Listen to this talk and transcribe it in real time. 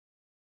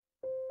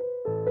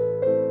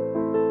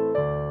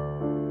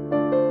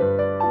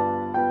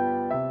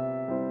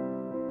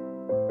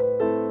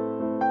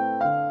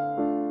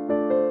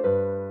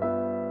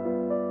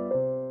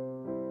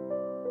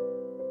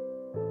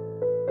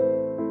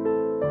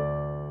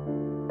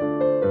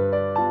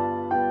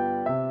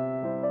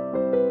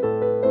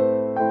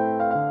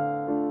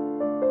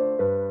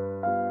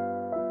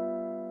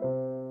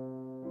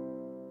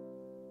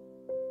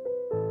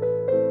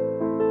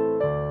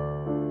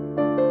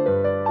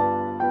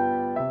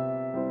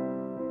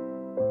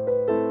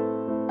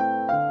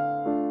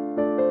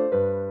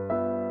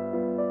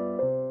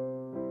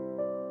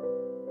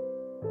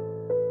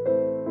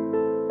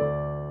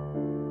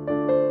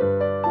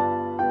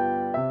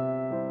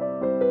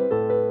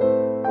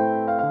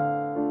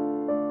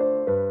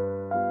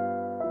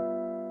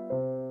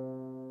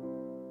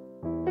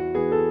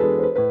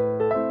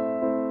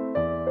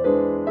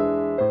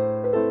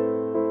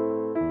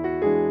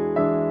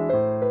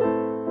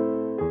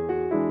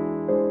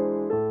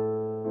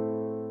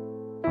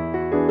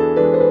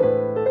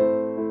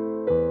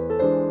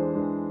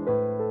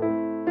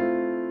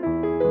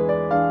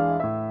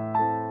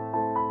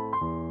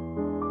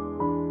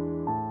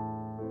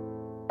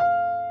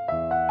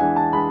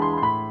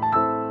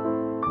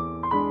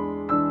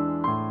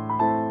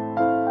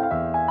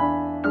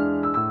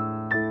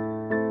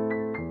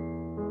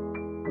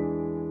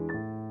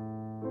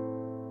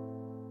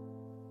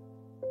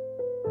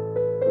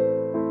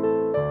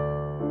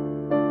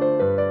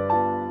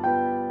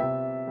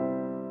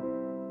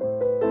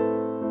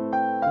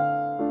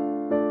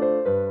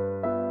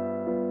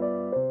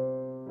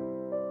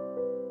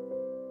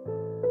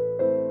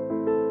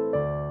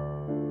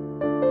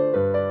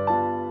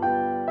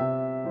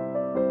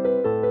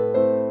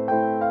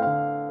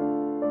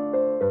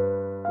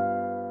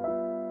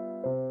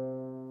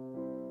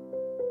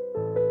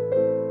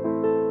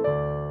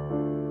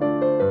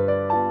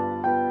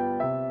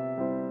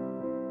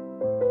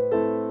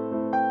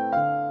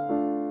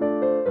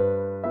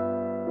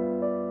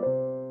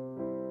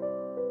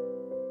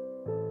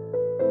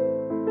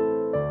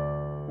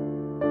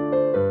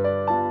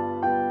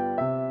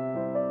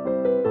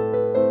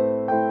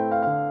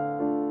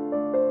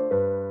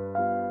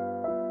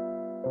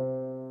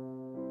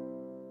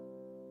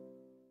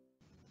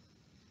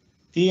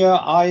Dear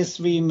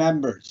ISV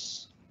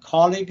members,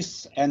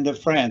 colleagues, and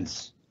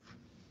friends,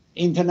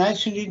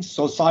 International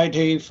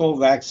Society for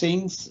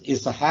Vaccines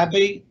is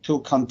happy to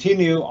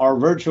continue our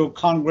virtual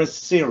Congress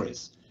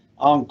series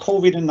on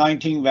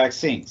COVID-19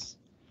 vaccines.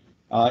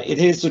 It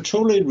is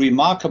truly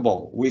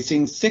remarkable.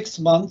 Within 6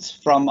 months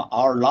from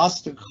our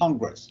last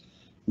Congress,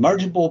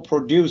 multiple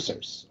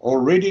producers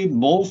already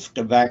moved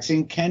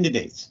vaccine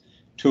candidates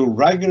to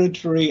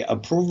regulatory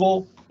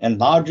approval and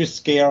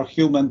large-scale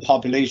human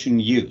population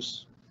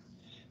use.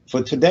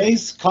 For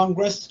today's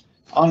Congress,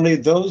 only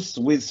those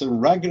with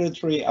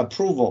regulatory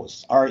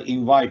approvals are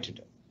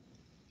invited.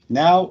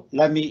 Now,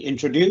 let me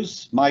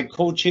introduce my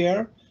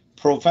co-chair,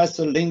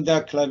 Professor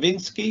Linda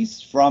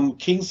Klavinskis from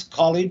King's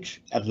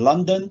College at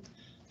London,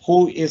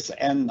 who is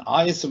an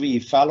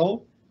ISV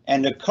fellow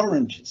and the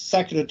current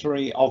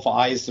secretary of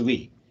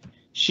ISV.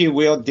 She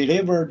will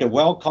deliver the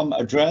welcome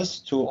address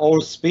to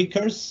all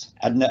speakers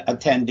and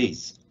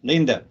attendees.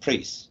 Linda,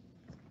 please.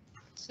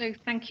 So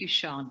thank you,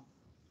 Shan.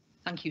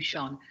 Thank you,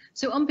 Shan.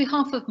 So on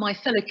behalf of my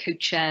fellow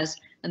co-chairs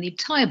and the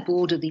entire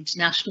board of the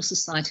International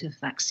Society of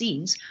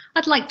Vaccines,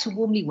 I'd like to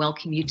warmly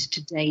welcome you to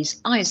today's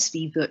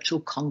ISV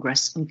Virtual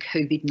Congress on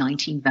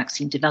COVID-19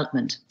 vaccine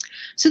development.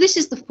 So this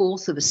is the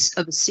fourth of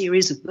a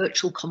series of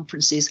virtual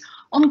conferences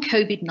on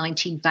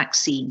COVID-19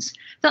 vaccines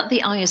that the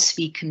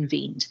ISV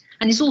convened,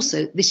 and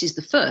this is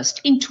the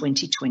first in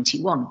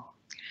 2021.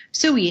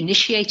 So we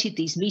initiated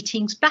these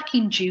meetings back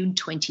in June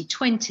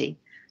 2020,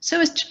 so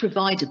as to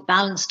provide a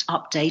balanced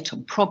update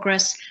on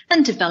progress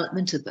and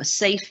development of a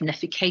safe and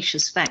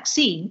efficacious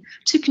vaccine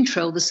to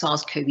control the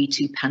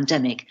SARS-CoV-2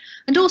 pandemic,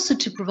 and also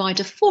to provide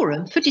a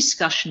forum for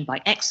discussion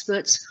by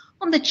experts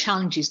on the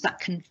challenges that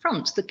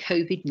confront the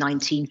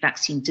COVID-19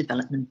 vaccine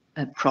development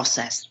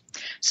process.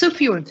 So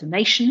for your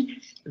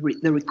information,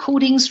 the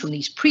recordings from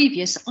these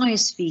previous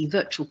ISV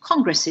virtual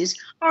congresses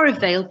are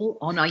available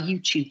on our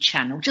YouTube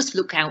channel. Just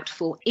look out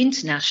for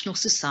International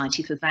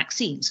Society for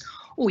Vaccines,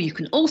 or you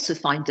can also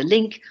find the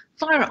link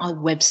via our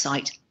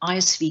website,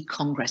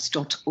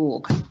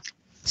 isvcongress.org.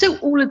 So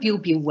all of you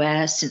will be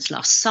aware since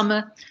last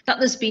summer that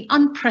there's been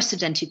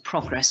unprecedented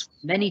progress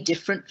with many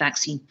different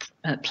vaccine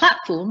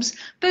platforms,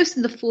 both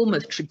in the form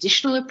of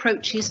traditional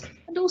approaches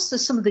and also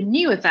some of the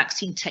newer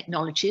vaccine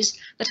technologies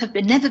that have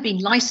never been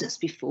licensed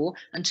before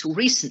until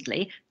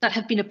recently, that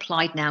have been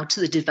applied now to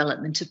the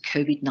development of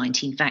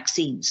COVID-19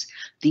 vaccines.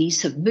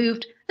 These have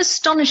moved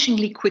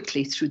astonishingly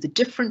quickly through the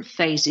different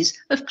phases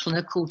of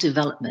clinical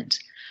development.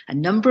 A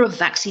number of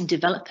vaccine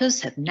developers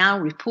have now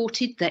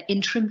reported their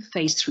interim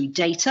phase 3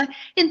 data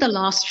in the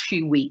last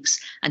few weeks,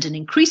 and an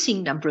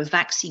increasing number of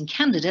vaccine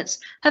candidates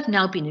have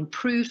now been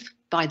approved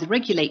by the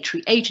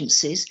regulatory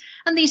agencies,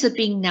 and these are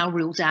being now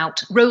rolled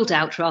out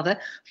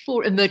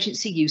for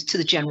emergency use to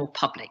the general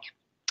public.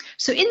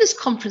 So in this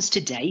conference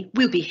today,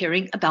 we'll be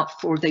hearing about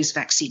 4 of those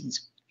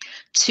vaccines: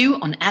 2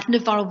 on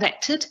adenoviral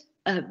vectored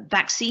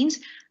vaccines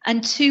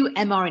and 2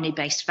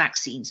 mRNA-based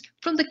vaccines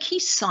from the key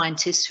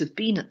scientists who have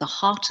been at the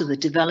heart of the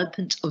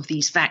development of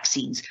these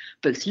vaccines,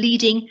 both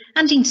leading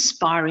and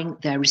inspiring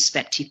their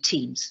respective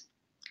teams.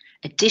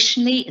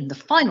 Additionally, in the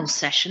final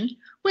session,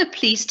 we're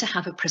pleased to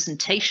have a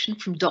presentation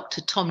from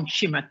Dr. Tom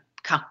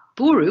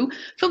Chimakaburu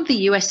from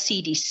the US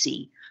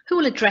CDC, who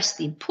will address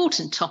the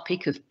important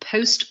topic of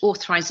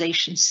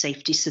post-authorization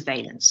safety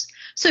surveillance.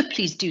 So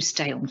please do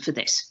stay on for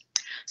this.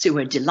 So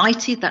we're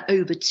delighted that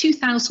over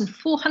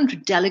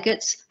 2,400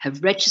 delegates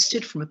have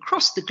registered from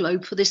across the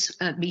globe for this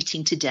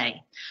meeting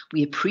today.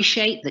 We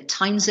appreciate that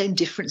time zone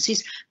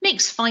differences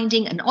makes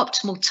finding an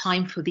optimal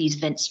time for these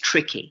events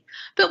tricky,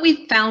 but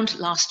we found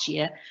last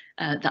year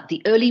that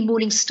the early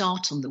morning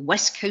start on the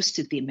west coast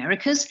of the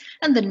Americas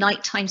and the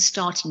nighttime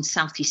start in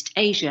Southeast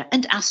Asia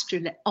and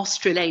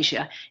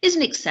Australasia is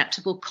an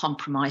acceptable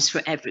compromise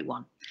for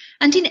everyone.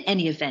 And in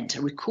any event,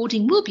 a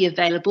recording will be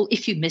available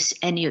if you miss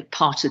any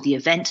part of the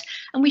event,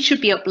 and we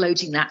should be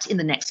uploading that in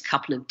the next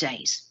couple of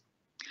days.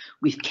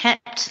 We've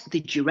kept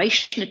the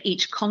duration of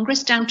each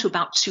Congress down to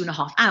about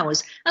 2.5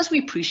 hours, as we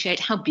appreciate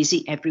how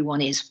busy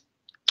everyone is.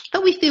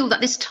 But we feel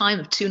that this time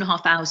of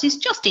 2.5 hours is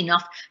just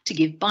enough to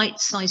give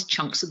bite-sized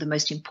chunks of the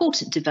most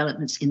important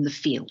developments in the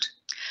field.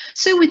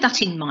 So with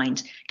that in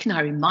mind, can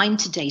I remind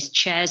today's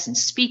chairs and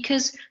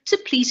speakers to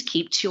please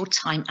keep to your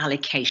time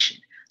allocation,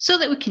 so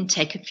that we can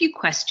take a few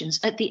questions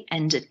at the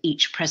end of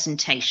each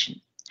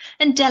presentation.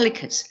 And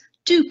delegates,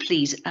 do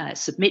please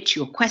submit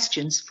your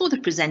questions for the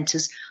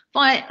presenters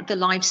via the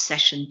live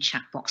session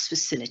chat box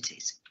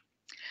facilities.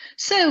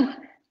 So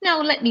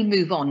now let me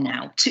move on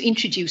now to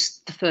introduce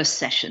the first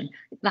session,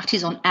 that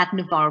is on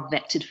adenoviral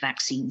vectored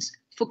vaccines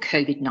for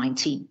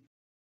COVID-19.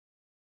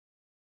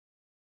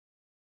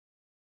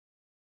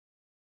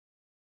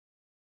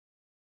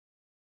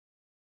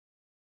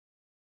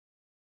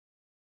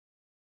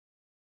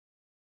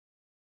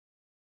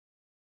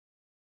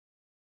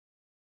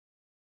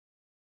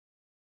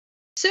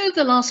 So over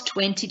the last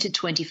 20 to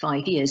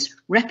 25 years,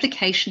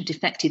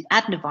 replication-defective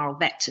adenoviral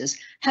vectors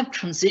have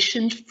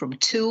transitioned from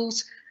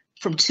tools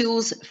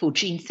for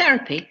gene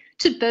therapy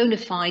to bona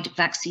fide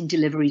vaccine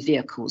delivery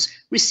vehicles,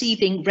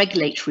 receiving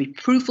regulatory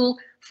approval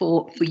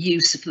for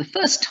use for the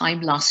first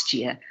time last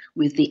year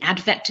with the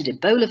advected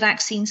Ebola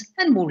vaccines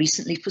and more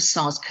recently for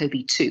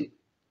SARS-CoV-2.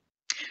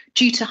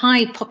 Due to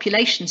high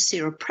population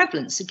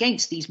seroprevalence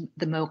against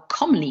the more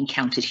commonly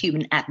encountered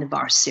human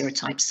adenovirus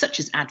serotypes, such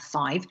as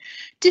Ad5,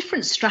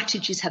 different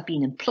strategies have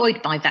been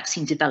employed by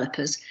vaccine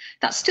developers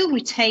that still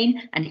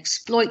retain and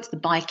exploit the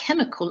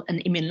biochemical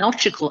and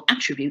immunological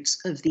attributes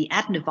of the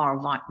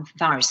adenoviral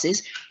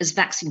viruses as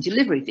vaccine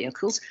delivery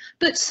vehicles,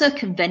 but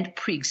circumvent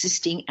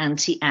pre-existing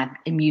anti-ad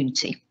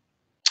immunity.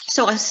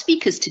 So our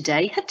speakers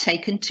today have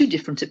taken two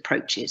different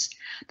approaches.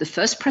 The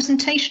first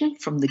presentation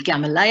from the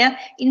Gamaleya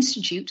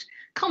Institute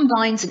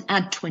combines an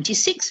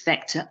Ad26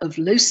 vector of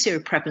low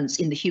seroprevalence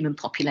in the human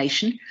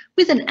population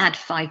with an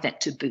Ad5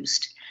 vector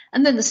boost.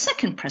 And then the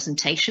second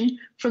presentation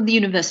from the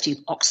University of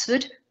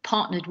Oxford,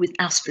 partnered with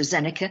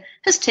AstraZeneca,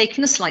 has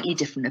taken a slightly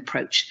different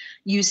approach,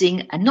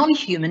 using a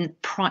non-human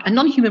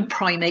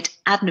primate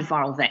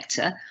adenoviral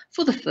vector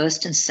for the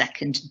first and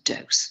second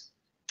dose.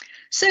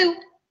 So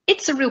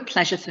it's a real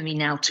pleasure for me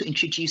now to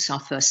introduce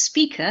our first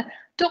speaker,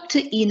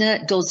 Dr. Ina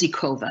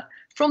Dolzhikova,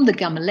 from the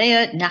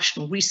Gamaleya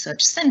National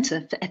Research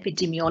Center for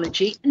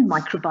Epidemiology and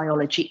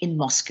Microbiology in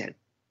Moscow.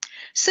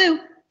 So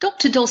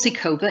Dr.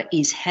 Dolzhikova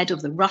is head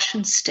of the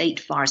Russian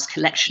State Virus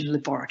Collection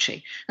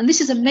Laboratory, and this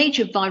is a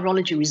major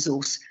virology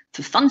resource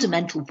for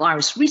fundamental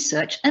virus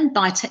research and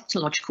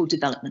biotechnological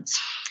developments.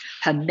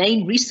 Her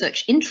main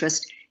research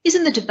interest is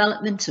in the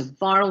development of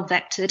viral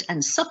vectored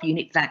and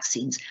subunit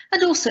vaccines,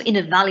 and also in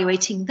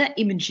evaluating their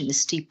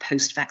immunogenicity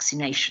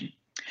post-vaccination.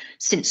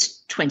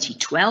 Since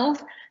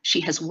 2012, she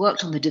has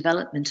worked on the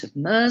development of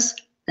MERS,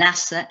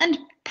 Lassa, and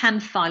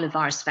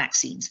panfilovirus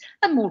vaccines,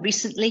 and more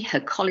recently,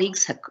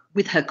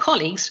 with her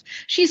colleagues,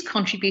 she's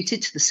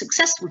contributed to the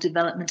successful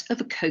development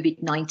of a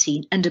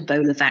COVID-19 and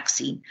Ebola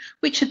vaccine,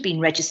 which have been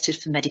registered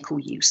for medical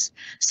use.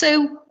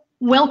 So,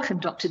 welcome,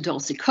 Dr.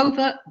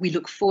 Dolzhikova. We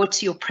look forward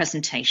to your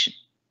presentation.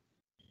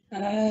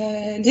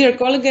 Dear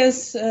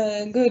colleagues,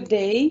 good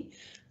day.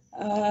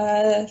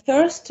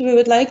 First, we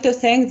would like to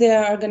thank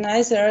the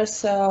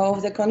organizers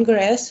of the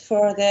Congress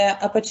for the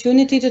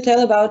opportunity to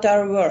tell about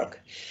our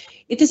work.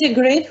 It is a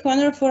great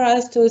honor for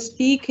us to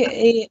speak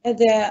at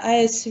the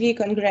ISV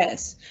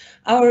Congress.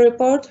 Our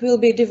report will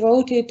be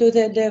devoted to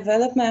the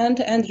development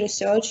and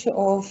research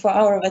of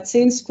our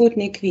vaccine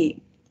Sputnik V.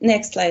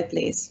 Next slide,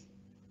 please.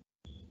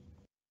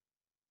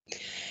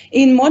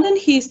 In modern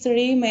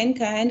history,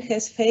 mankind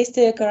has faced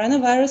a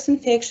coronavirus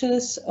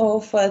infections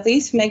of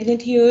this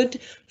magnitude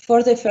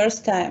for the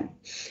first time.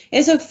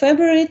 As of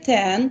February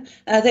 10,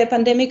 the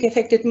pandemic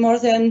affected more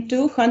than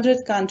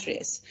 200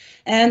 countries,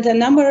 and the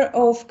number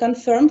of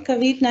confirmed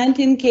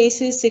COVID-19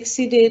 cases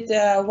exceeded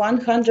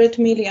 100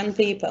 million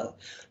people.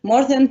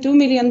 More than 2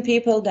 million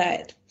people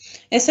died.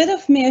 A set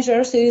of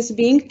measures is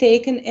being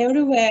taken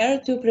everywhere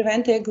to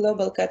prevent a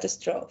global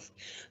catastrophe.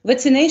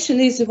 Vaccination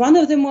is one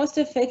of the most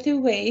effective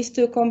ways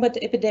to combat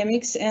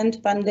epidemics and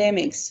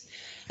pandemics.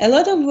 A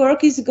lot of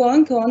work is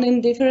going on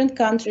in different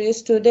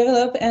countries to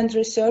develop and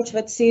research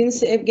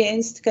vaccines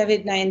against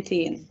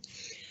COVID-19.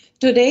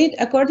 To date,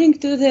 according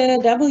to the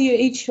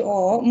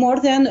WHO, more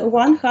than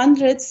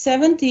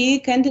 170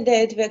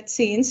 candidate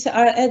vaccines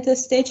are at the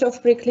stage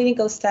of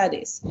preclinical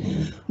studies.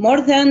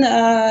 More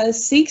than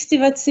 60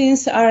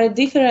 vaccines are at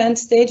different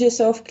stages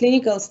of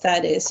clinical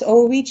studies,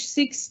 of which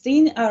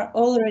 16 are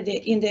already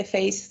in the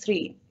phase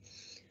 3.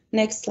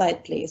 Next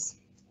slide, please.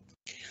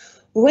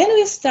 When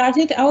we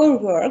started our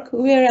work,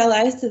 we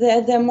realized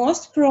that the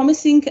most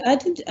promising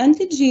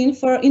antigen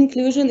for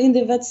inclusion in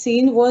the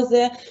vaccine was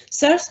the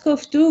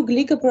SARS-CoV-2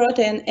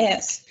 glycoprotein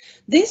S.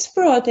 This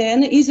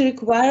protein is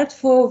required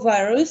for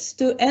virus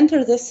to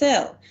enter the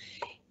cell.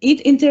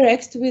 It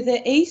interacts with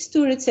the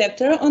ACE2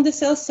 receptor on the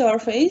cell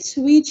surface,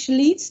 which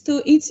leads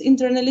to its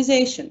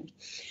internalization.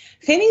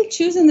 Having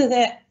chosen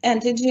the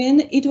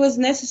antigen, it was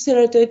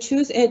necessary to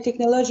choose a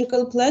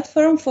technological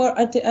platform for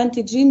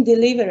antigen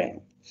delivery.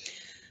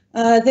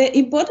 The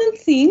important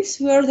things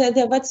were that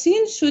the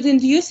vaccine should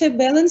induce a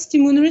balanced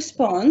immune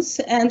response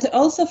and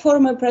also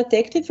form a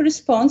protective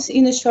response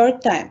in a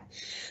short time.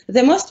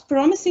 The most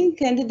promising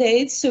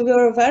candidates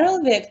were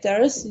viral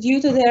vectors due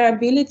to their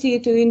ability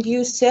to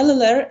induce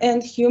cellular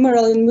and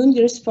humoral immune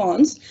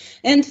response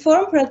and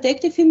form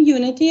protective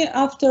immunity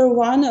after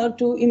 1 or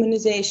 2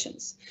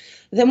 immunizations.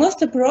 The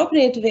most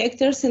appropriate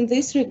vectors in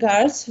this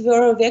regards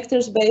were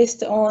vectors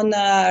based on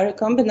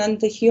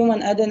recombinant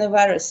human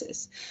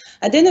adenoviruses.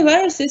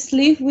 Adenoviruses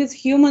live with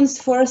humans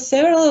for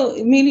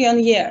several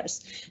million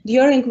years,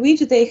 during which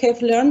they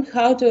have learned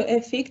how to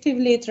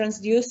effectively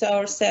transduce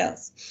our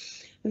cells.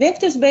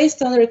 Vectors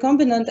based on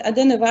recombinant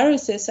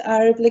adenoviruses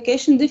are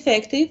replication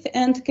defective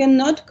and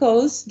cannot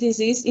cause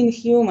disease in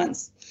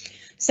humans.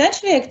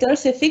 Such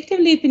vectors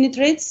effectively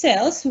penetrate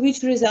cells,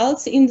 which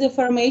results in the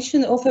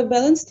formation of a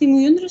balanced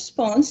immune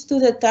response to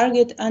the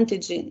target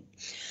antigen.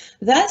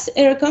 Thus,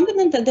 a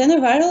recombinant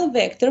adenoviral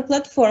vector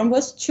platform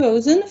was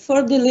chosen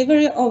for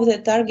delivery of the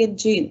target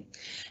gene.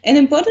 An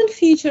important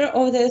feature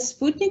of the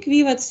Sputnik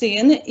V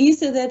vaccine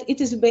is that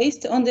it is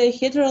based on the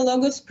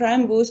heterologous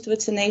prime boost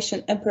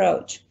vaccination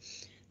approach.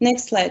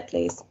 Next slide,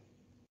 please.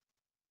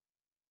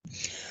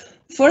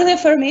 For the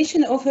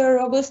formation of a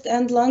robust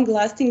and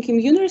long-lasting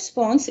immune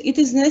response, it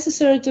is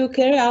necessary to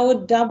carry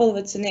out double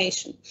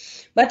vaccination.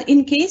 But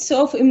in case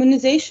of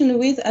immunization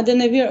with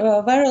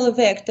adenoviral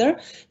vector,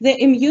 the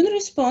immune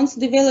response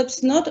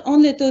develops not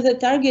only to the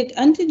target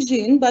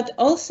antigen, but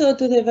also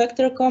to the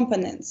vector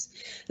components.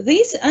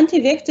 This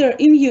anti-vector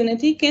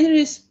immunity can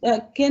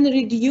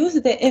reduce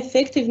the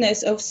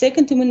effectiveness of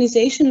second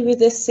immunization with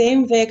the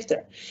same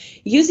vector.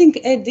 Using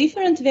a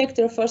different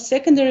vector for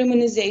secondary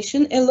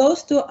immunization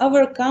allows to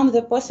overcome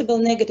the possible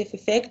negative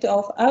effect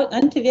of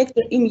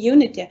anti-vector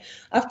immunity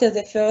after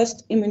the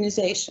first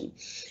immunization.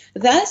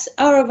 Thus,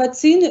 our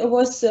vaccine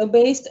was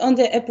based on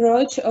the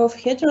approach of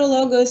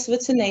heterologous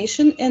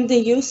vaccination and the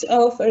use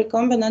of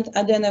recombinant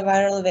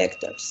adenoviral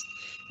vectors.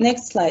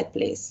 Next slide,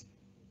 please.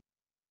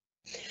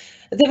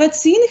 The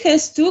vaccine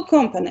has two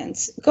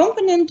components.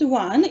 Component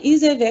 1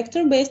 is a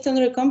vector based on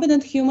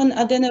recombinant human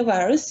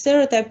adenovirus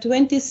serotype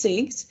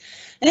 26,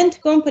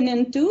 and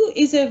component 2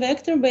 is a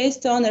vector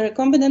based on a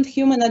recombinant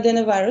human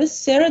adenovirus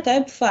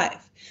serotype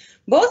 5.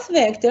 Both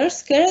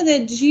vectors carry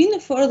the gene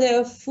for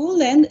the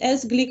full-length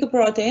S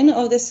glycoprotein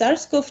of the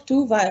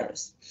SARS-CoV-2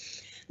 virus.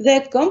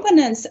 The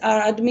components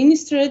are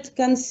administered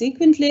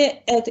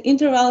consequently at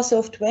intervals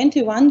of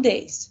 21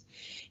 days.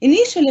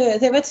 Initially,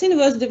 the vaccine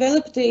was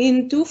developed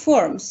in two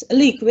forms: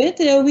 liquid,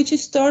 which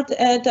is stored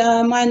at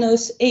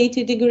minus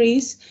 80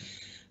 degrees,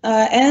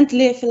 and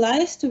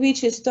lyophilized,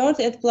 which is stored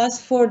at plus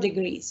 4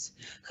 degrees.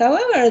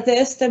 However,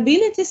 the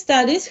stability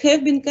studies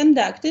have been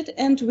conducted,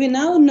 and we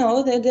now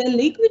know that the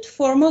liquid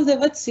form of the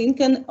vaccine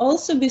can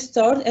also be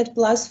stored at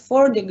plus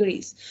 4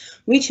 degrees,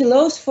 which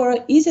allows for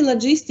easy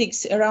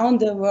logistics around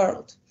the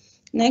world.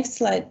 Next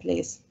slide,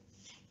 please.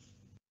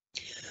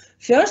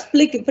 First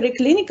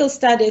preclinical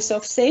studies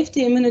of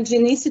safety,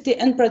 immunogenicity,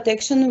 and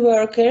protection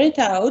were carried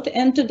out,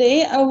 and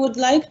today I would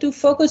like to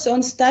focus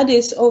on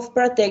studies of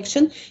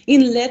protection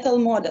in lethal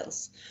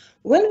models.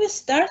 When we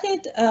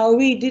started,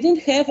 we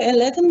didn't have a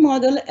lethal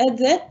model. At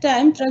that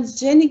time,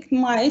 transgenic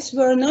mice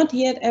were not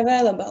yet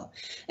available,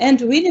 and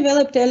we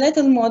developed a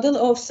lethal model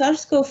of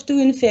SARS-CoV-2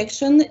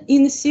 infection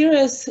in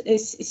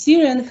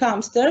Syrian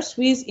hamsters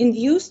with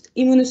induced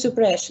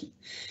immunosuppression.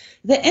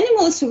 The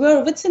animals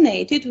were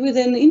vaccinated with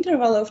an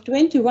interval of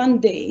 21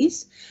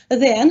 days.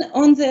 Then,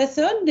 on the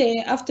third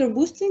day after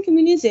boosting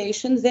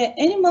immunization, the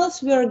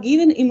animals were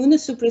given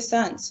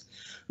immunosuppressants.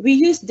 We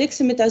used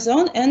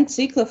dexamethasone and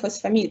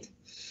cyclophosphamide.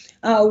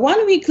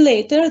 1 week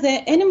later,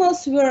 the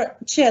animals were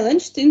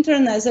challenged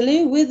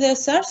intranasally with the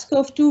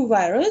SARS-CoV-2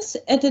 virus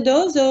at a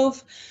dose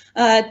of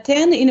 10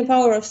 to the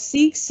power of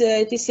 6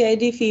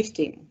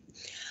 TCID-50.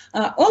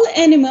 All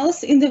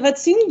animals in the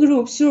vaccine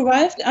group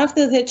survived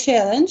after the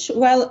challenge,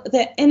 while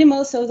the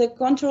animals of the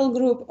control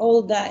group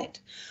all died.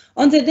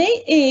 On the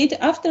day 8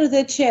 after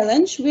the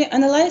challenge, we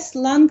analyzed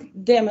lung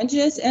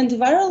damages and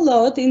viral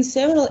load in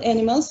several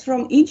animals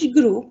from each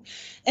group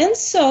and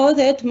saw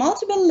that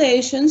multiple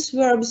lesions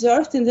were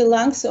observed in the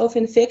lungs of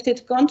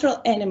infected control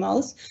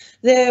animals.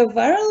 The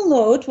viral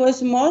load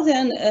was more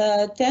than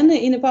 10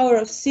 to the power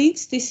of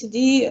 6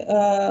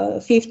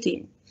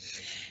 TCD-15.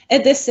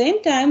 At the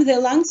same time,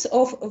 the lungs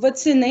of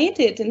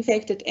vaccinated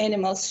infected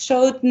animals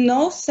showed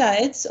no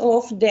signs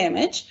of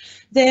damage.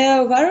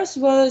 The virus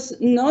was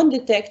not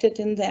detected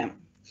in them.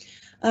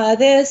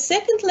 The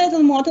second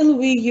lethal model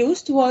we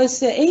used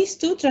was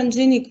ACE2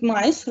 transgenic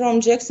mice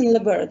from Jackson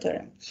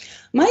Laboratory.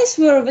 Mice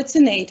were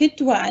vaccinated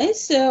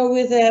twice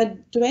with a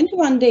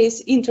 21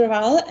 days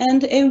interval,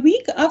 and a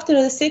week after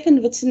the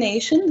second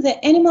vaccination, the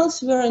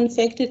animals were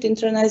infected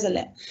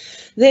intranasally.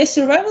 The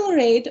survival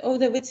rate of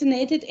the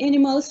vaccinated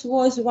animals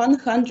was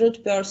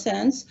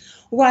 100%,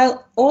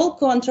 while all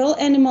control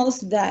animals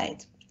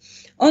died.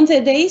 On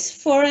the days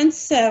 4 and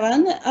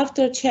 7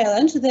 after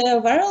challenge,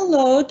 the viral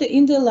load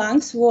in the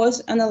lungs was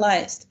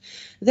analyzed.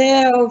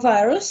 The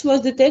virus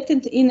was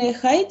detected in a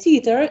high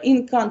titer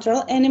in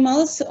control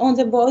animals on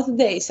the both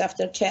days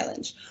after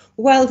challenge,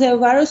 while the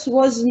virus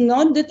was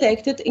not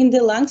detected in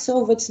the lungs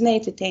of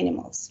vaccinated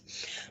animals.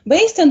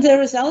 Based on the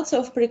results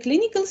of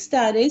preclinical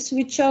studies,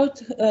 which showed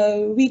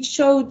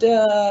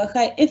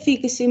high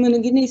efficacy,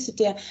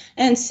 immunogenicity,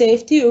 and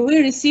safety,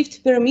 we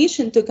received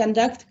permission to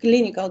conduct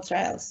clinical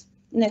trials.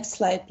 Next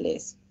slide,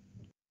 please.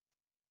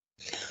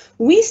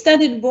 We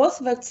studied both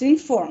vaccine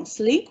forms,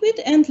 liquid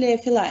and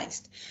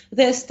lyophilized.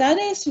 The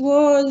studies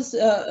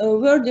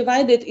were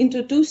divided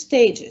into two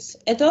stages.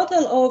 A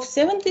total of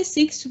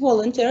 76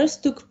 volunteers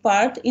took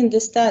part in the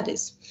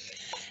studies.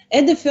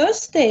 At the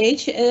first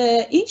stage,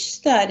 each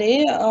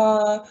study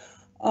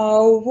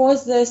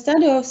was the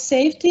study of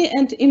safety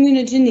and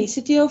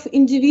immunogenicity of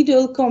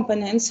individual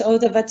components of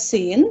the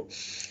vaccine.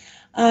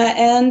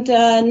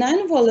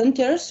 9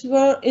 volunteers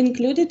were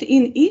included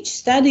in each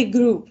study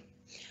group.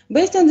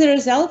 Based on the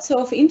results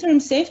of interim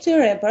safety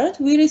report,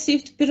 we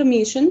received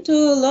permission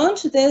to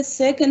launch the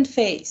second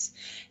phase.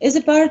 As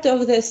a part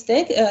of the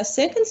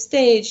second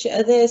stage,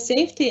 the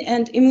safety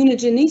and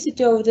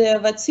immunogenicity of the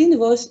vaccine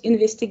was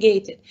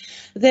investigated.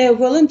 The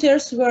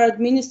volunteers were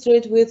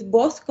administered with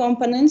both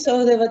components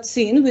of the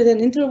vaccine with an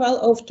interval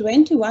of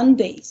 21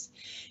 days.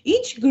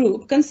 Each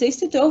group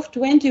consisted of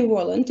 20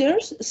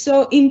 volunteers,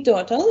 so in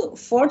total,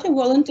 40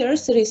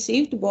 volunteers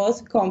received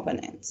both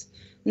components.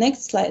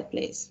 Next slide,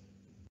 please.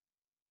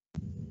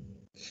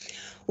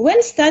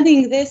 When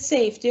studying the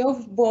safety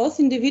of both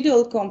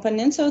individual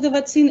components of the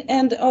vaccine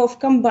and of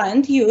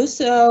combined use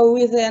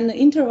with an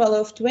interval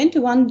of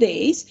 21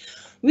 days,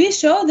 we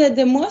show that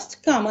the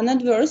most common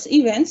adverse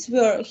events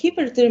were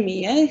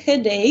hyperthermia,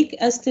 headache,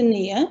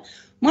 asthenia,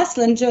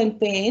 muscle and joint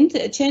pain,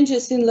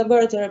 changes in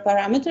laboratory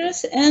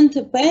parameters, and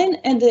pain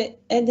at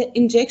the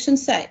injection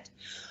site.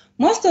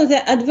 Most of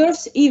the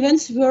adverse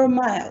events were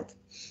mild.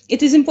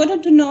 It is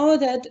important to know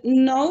that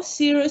no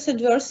serious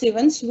adverse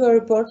events were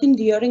reported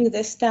during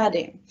the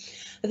study.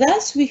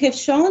 Thus, we have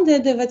shown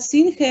that the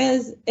vaccine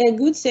has a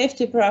good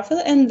safety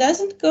profile and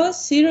doesn't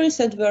cause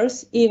serious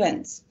adverse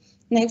events.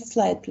 Next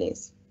slide,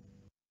 please.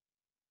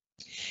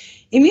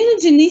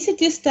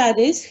 Immunogenicity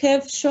studies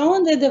have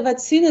shown that the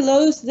vaccine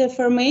allows the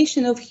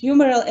formation of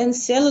humoral and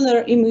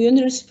cellular immune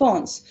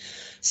response.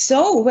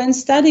 So, when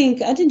studying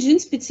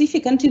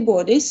antigen-specific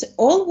antibodies,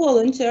 all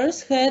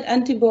volunteers had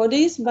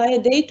antibodies by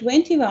day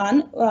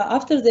 21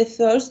 after the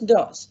first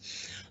dose.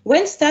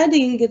 When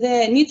studying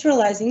the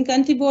neutralizing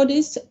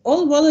antibodies,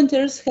 all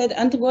volunteers had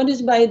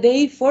antibodies by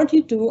day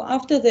 42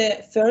 after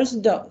the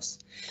first dose.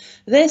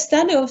 The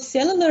study of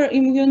cellular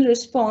immune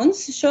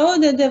response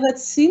showed that the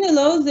vaccine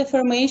allows the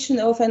formation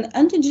of an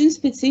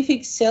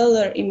antigen-specific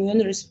cellular immune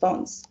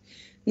response.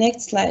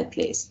 Next slide,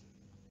 please.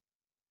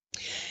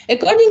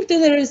 According to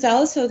the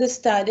results of the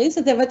studies,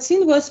 the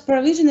vaccine was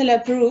provisionally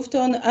approved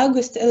on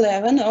August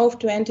 11 of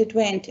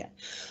 2020.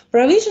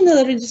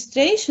 Provisional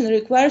registration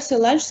requires a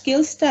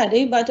large-scale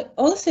study, but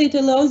also it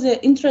allows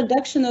the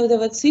introduction of the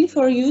vaccine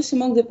for use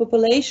among the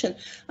population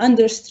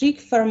under strict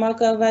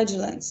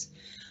pharmacovigilance.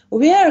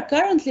 We are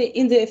currently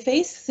in the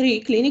phase 3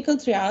 clinical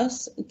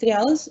trials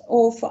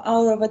of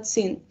our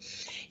vaccine.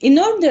 In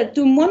order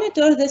to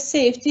monitor the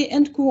safety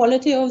and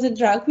quality of the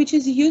drug, which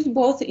is used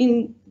both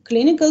in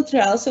clinical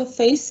trials of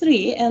phase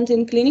 3 and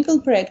in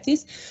clinical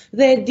practice,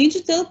 the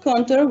digital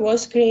contour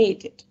was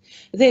created.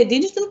 The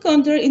digital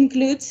contour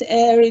includes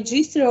a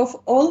register of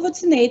all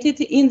vaccinated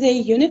in the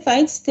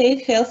Unified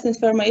State Health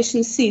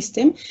Information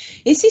System,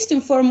 a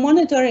system for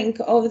monitoring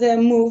of the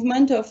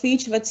movement of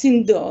each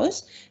vaccine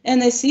dose,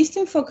 and a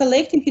system for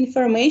collecting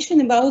information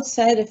about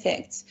side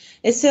effects,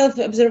 a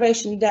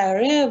self-observation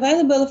diary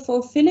available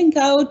for filling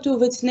out to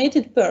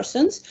vaccinated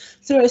persons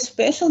through a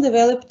special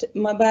developed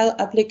mobile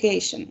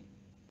application.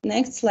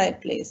 Next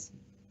slide, please.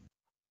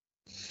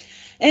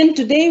 And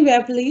today we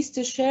are pleased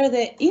to share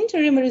the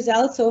interim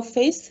results of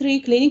phase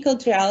 3 clinical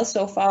trials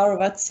of our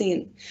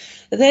vaccine.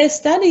 The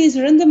study is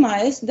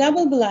randomized,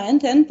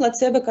 double-blind, and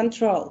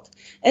placebo-controlled.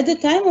 At the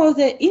time of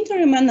the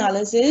interim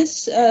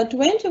analysis,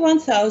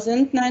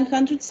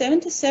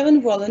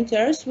 21,977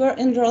 volunteers were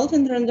enrolled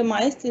and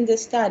randomized in the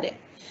study.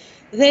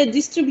 The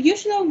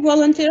distribution of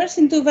volunteers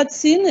into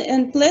vaccine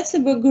and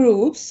placebo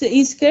groups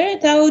is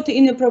carried out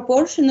in a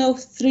proportion of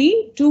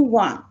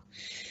 3:1.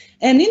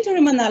 An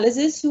interim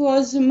analysis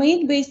was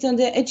made based on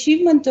the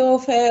achievement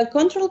of a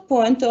control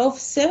point of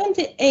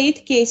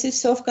 78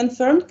 cases of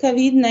confirmed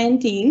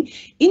COVID-19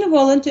 in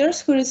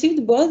volunteers who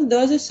received both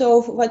doses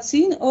of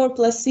vaccine or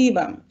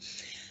placebo.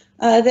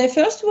 The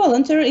first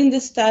volunteer in the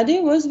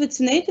study was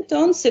vaccinated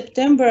on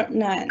September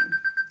 9.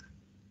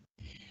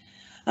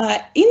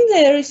 In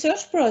the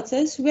research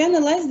process, we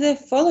analyzed the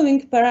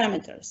following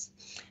parameters.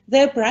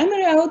 The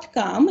primary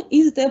outcome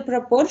is the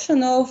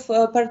proportion of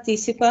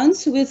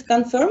participants with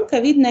confirmed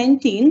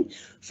COVID-19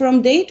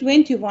 from day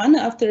 21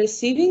 after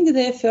receiving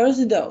the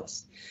first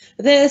dose.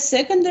 The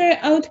secondary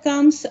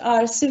outcomes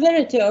are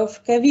severity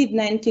of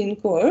COVID-19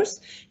 course,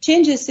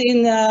 changes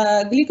in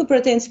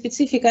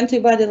glycoprotein-specific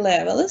antibody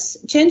levels,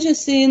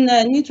 changes in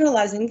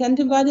neutralizing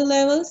antibody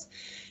levels,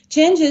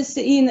 changes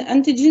in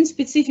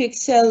antigen-specific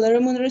cellular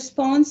immune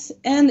response,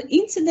 and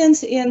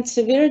incidence and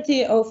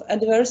severity of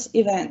adverse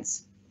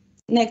events.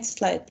 Next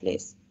slide,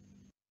 please.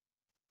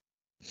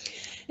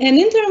 An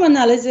interim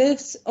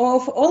analysis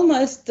of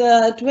almost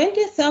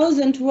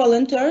 20,000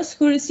 volunteers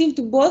who received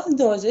both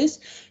doses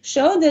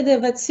showed that the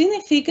vaccine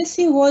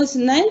efficacy was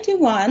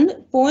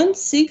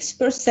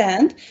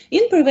 91.6%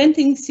 in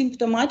preventing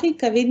symptomatic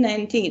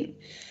COVID-19.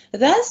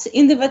 Thus,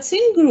 in the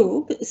vaccine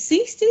group,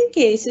 16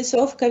 cases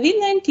of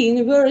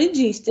COVID-19 were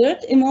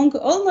registered among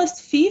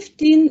almost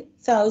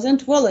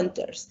 15,000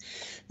 volunteers.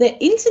 The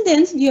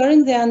incidence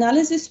during the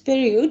analysis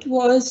period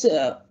was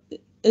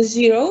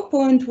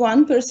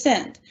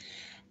 0.1%.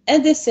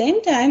 At the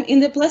same time, in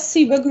the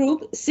placebo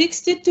group,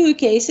 62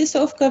 cases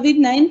of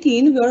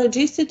COVID-19 were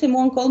registered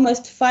among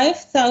almost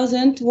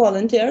 5,000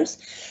 volunteers.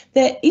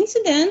 The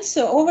incidence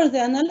over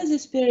the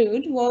analysis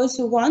period was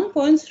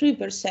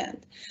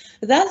 1.3%.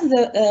 Thus,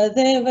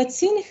 the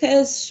vaccine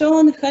has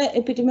shown high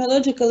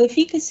epidemiological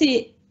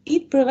efficacy.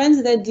 It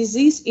prevents the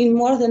disease in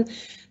more than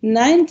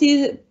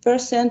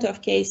 90%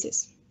 of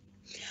cases.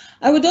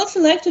 I would also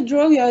like to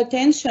draw your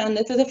attention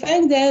to the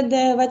fact that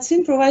the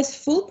vaccine provides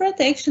full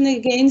protection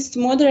against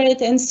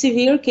moderate and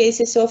severe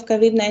cases of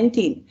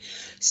COVID-19.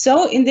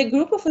 So, in the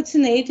group of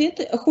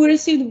vaccinated who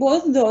received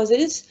both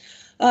doses,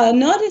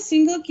 not a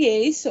single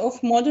case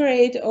of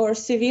moderate or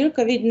severe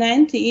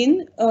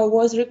COVID-19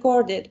 was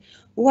recorded,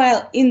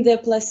 while in the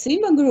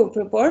placebo group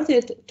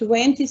reported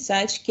 20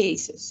 such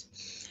cases.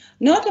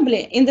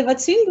 Notably, in the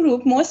vaccine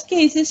group, most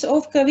cases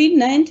of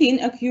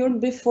COVID-19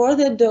 occurred before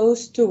the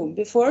dose 2,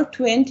 before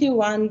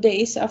 21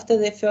 days after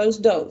the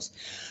first dose.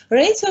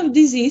 Rates of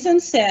disease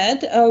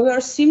onset were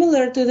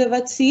similar to the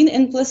vaccine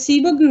and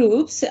placebo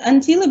groups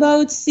until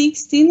about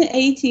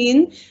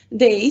 16-18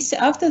 days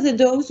after the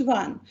dose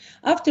 1,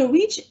 after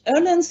which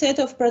early onset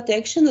of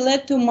protection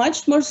led to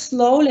much more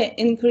slowly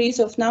increase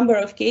of number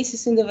of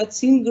cases in the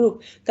vaccine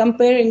group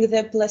comparing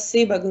the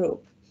placebo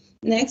group.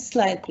 Next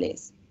slide,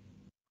 please.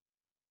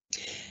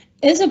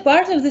 As a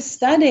part of the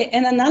study,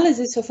 an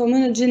analysis of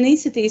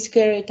immunogenicity is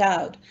carried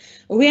out.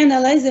 We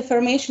analyze the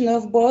formation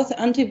of both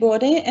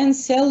antibody and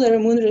cellular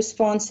immune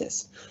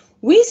responses.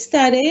 We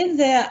studied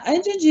the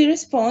IgG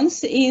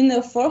response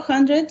in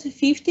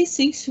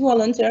 456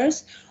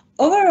 volunteers.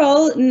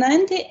 Overall,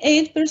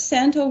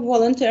 98% of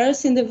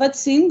volunteers in the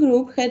vaccine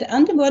group had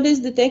antibodies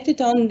detected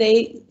on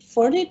day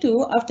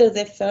 42 after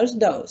the first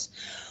dose.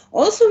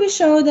 Also, we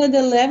show that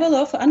the level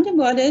of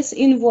antibodies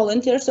in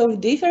volunteers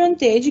of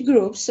different age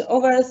groups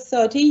over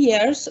 30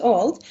 years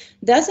old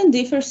doesn't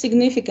differ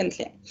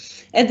significantly.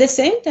 At the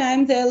same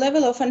time, the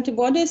level of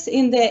antibodies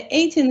in the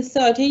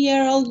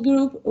 18-30-year-old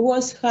group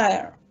was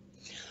higher.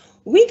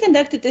 We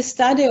conducted a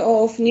study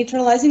of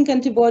neutralizing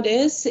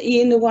antibodies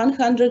in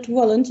 100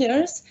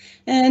 volunteers,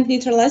 and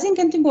neutralizing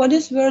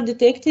antibodies were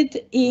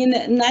detected in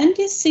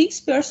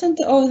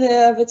 96% of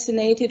the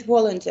vaccinated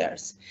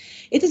volunteers.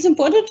 It is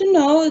important to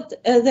note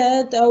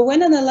that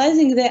when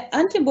analyzing the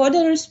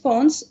antibody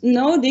response,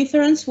 no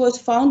difference was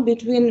found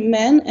between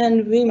men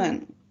and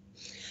women.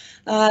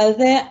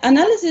 The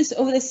analysis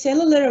of the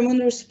cellular immune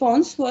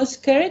response was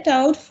carried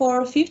out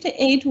for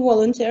 58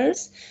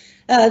 volunteers.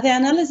 The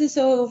analysis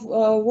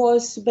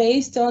was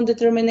based on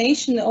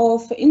determination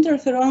of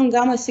interferon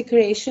gamma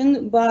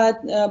secretion by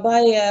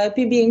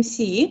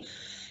PBMC,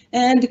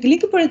 and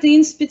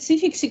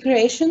glycoprotein-specific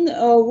secretion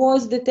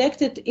was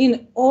detected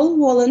in all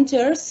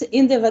volunteers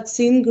in the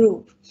vaccine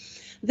group.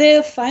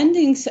 The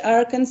findings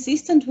are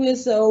consistent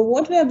with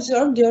what we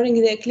observed during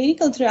the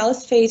clinical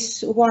trials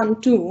phase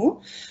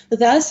 1-2.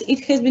 Thus,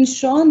 it has been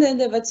shown that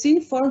the vaccine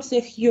forms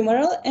a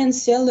humoral and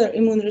cellular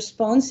immune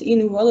response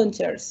in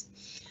volunteers.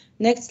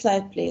 Next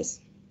slide, please.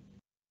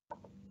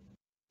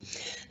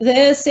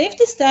 The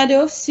safety study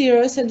of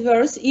serious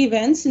adverse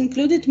events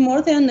included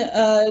more than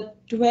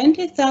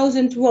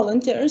 20,000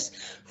 volunteers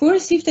who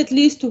received at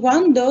least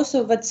one dose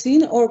of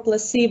vaccine or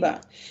placebo.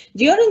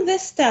 During the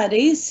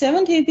study,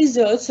 70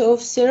 episodes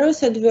of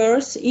serious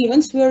adverse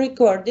events were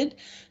recorded,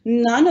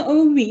 none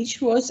of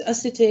which was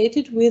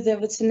associated with the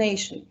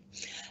vaccination.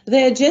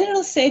 The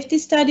general safety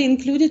study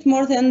included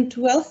more than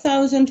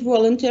 12,000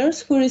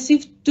 volunteers who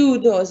received 2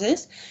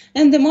 doses,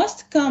 and the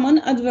most common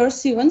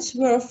adverse events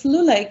were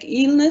flu-like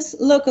illness,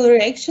 local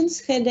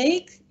reactions,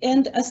 headache,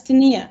 and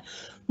asthenia.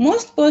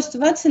 Most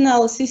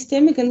post-vaccinal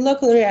systemic and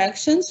local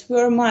reactions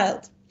were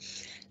mild.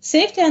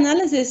 Safety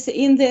analysis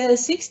in the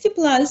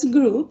 60-plus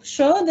group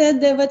show that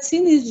the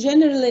vaccine is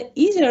generally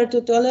easier to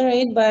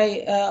tolerate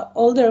by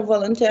older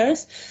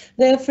volunteers.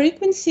 The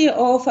frequency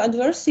of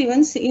adverse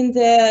events in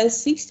the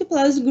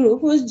 60-plus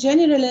group was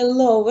generally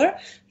lower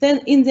than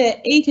in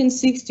the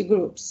 18-60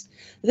 groups.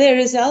 The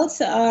results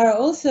are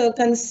also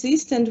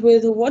consistent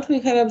with what we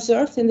have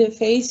observed in the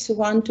phase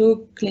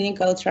 1-2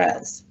 clinical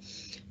trials.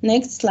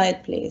 Next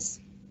slide, please.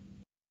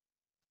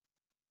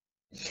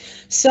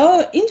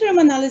 So, interim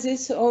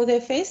analysis of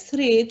the phase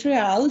 3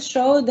 trial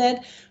showed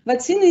that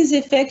vaccine is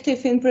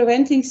effective in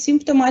preventing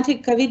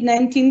symptomatic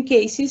COVID-19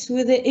 cases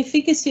with the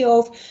efficacy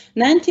of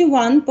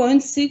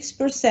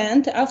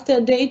 91.6%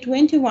 after day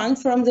 21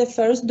 from the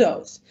first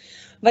dose.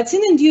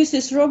 Vaccine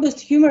induces robust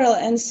humoral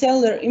and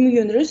cellular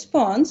immune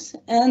response,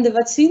 and the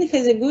vaccine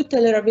has a good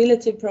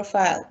tolerability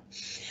profile.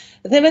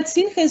 The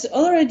vaccine has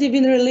already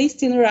been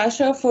released in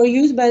Russia for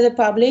use by the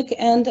public,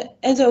 and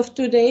as of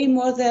today,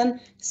 more than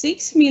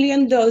 6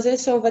 million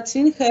doses of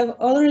vaccine have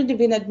already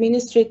been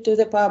administered to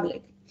the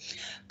public.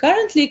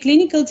 Currently,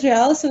 clinical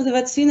trials of the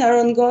vaccine are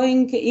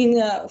ongoing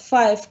in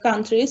 5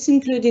 countries,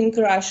 including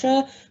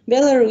Russia,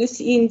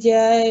 Belarus,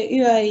 India,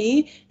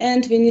 UAE,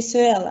 and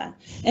Venezuela.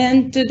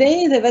 And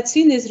today, the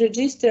vaccine is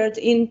registered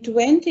in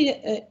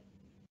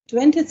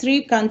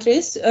 23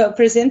 countries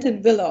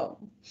presented below.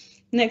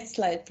 Next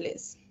slide,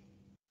 please.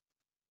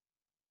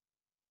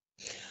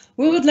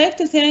 We would like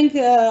to thank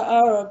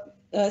our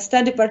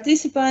study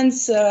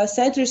participants,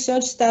 site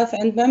research staff,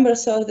 and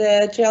members of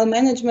the trial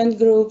management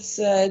groups,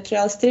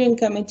 trial steering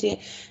committee,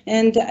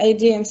 and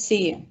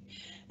IDMC.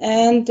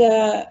 And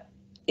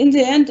in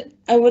the end,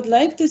 I would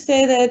like to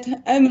say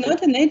that I'm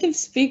not a native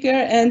speaker,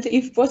 and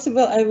if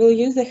possible, I will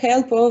use the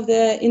help of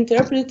the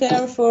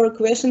interpreter for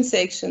question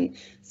section.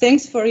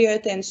 Thanks for your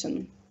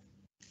attention.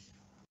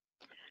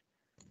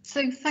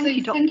 So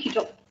thank you,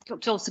 Dr.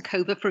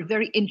 Dolzhikova, for a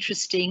very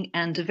interesting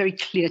and a very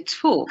clear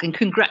talk, and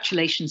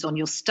congratulations on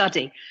your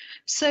study.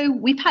 So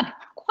we've had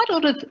quite a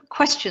lot of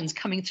questions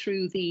coming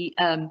through the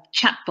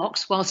chat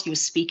box whilst you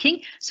were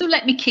speaking. So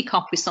let me kick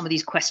off with some of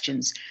these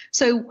questions.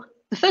 So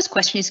the first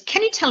question is,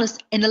 can you tell us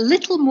in a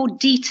little more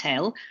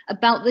detail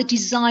about the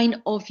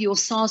design of your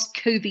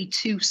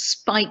SARS-CoV-2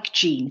 spike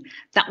gene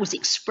that was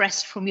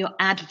expressed from your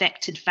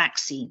ad-vectored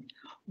vaccine?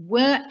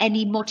 Were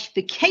any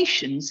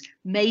modifications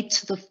made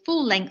to the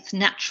full-length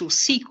natural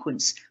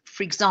sequence,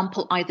 for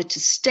example, either to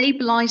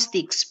stabilize the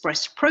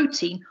expressed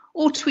protein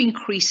or to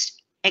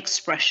increase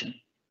expression?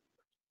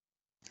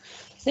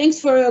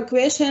 Thanks for your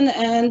question,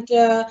 and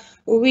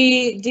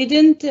we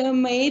didn't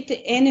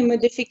make any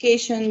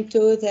modification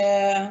to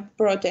the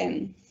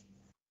protein.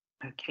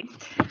 Okay,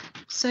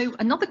 so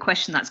another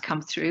question that's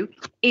come through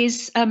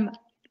is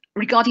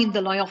regarding the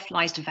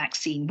lyophilized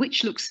vaccine,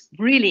 which looks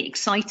really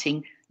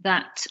exciting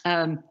that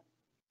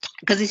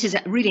because this is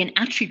really an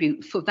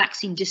attribute for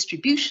vaccine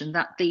distribution,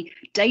 that the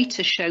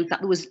data showed that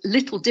there was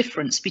little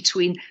difference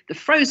between the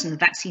frozen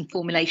vaccine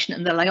formulation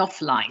and the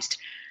lyophilized.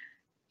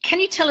 Can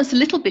you tell us a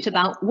little bit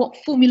about what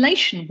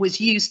formulation was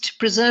used to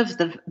preserve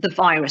the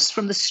virus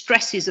from the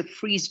stresses of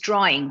freeze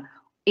drying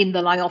in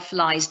the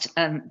lyophilized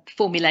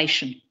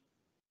formulation?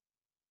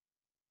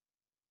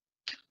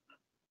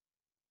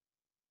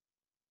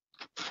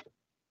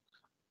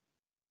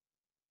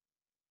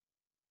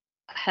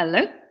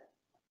 Hello?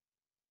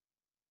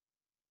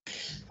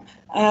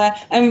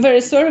 I'm very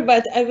sorry,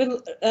 but I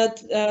will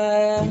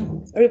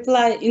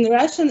reply in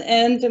Russian,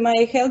 and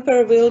my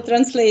helper will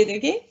translate,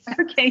 okay?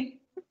 Okay.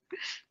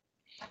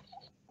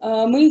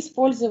 Мы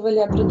использовали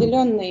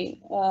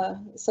определенный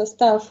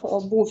состав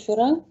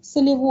буфера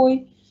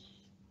солевой,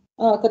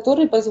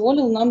 который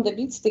позволил нам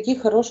добиться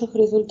таких хороших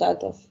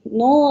результатов.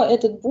 Но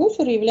этот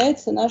буфер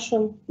является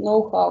нашим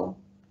ноу-хау.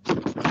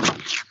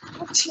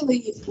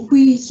 Actually,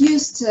 we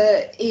used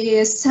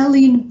a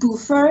saline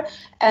buffer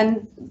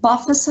and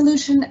buffer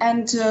solution,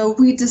 and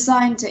we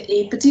designed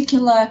a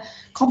particular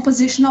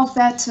composition of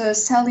that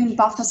saline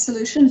buffer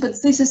solution,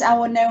 but this is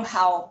our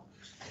know-how.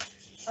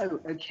 Oh,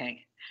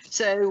 okay.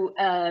 So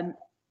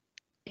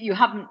you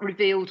haven't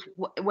revealed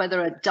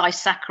whether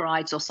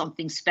disaccharides or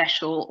something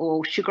special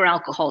or sugar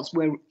alcohols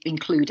were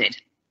included.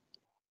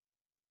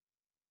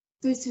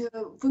 То есть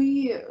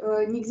вы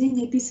нигде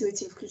не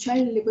описываете,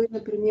 включали ли вы,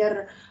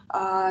 например,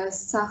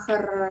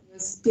 сахар,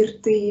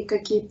 спирты,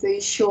 какие-то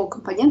еще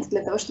компоненты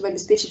для того, чтобы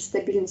обеспечить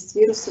стабильность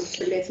вируса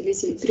при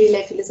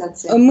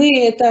лиофилизации?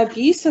 Мы это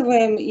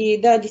описываем, и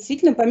да,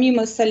 действительно,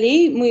 помимо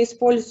солей мы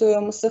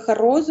используем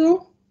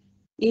сахарозу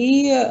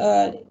и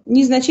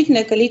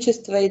незначительное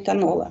количество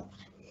этанола.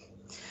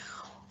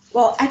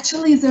 Well,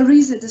 actually, there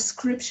is a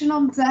description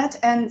on that,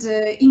 and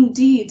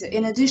indeed,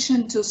 in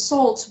addition to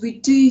salts, we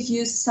do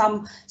use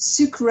some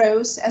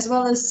sucrose as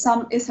well as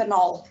some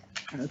ethanol.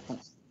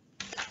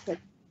 Okay.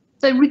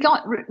 So,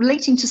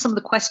 relating to some of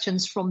the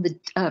questions from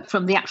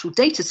the actual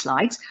data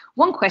slides,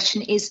 one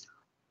question is,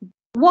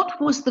 what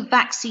was the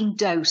vaccine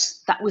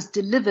dose that was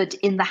delivered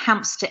in the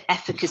hamster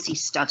efficacy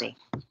study?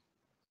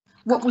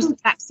 What was the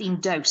vaccine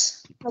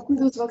dose?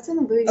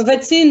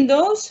 Vaccine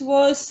dose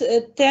was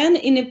 10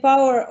 in the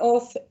power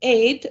of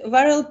 8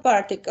 viral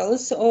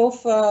particles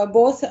of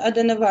both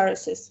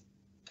adenoviruses.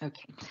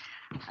 Okay.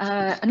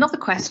 Another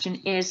question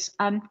is,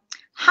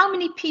 how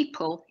many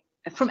people,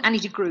 from Annie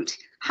de Groot,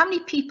 how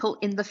many people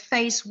in the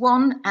phase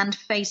 1 and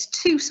phase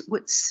 2,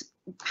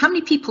 how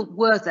many people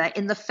were there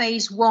in the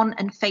phase 1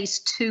 and phase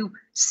 2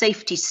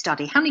 safety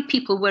study? How many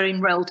people were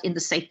enrolled in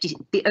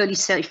the early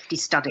safety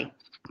study?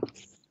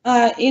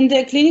 In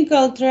the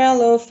clinical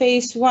trial of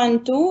phase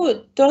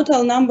 1-2,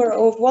 total number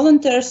of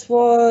volunteers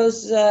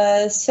was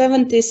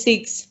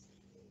 76.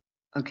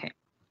 Okay.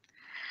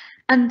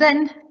 And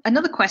then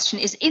another question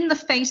is, in the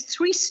phase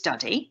 3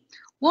 study,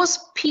 was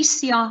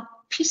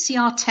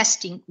PCR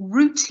testing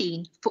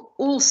routine for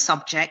all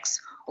subjects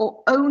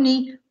or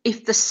only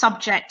if the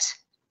subject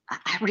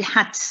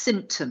had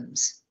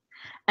symptoms?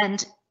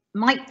 And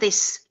might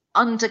this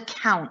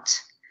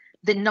undercount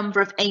the number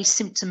of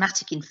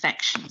asymptomatic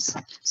infections?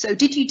 So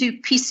did you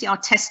do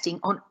PCR testing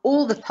on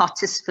all the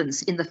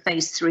participants in the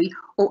phase 3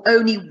 or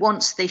only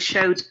once they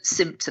showed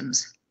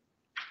symptoms?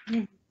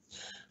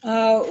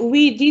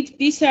 We did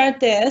PCR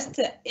test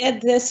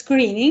at the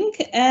screening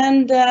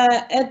and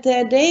at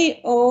the day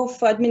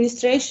of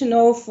administration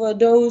of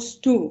dose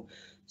 2.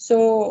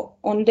 So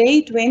on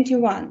day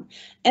 21.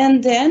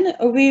 And then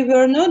we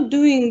were not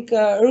doing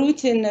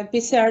routine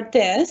PCR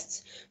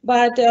tests,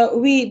 but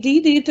we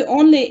did it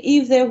only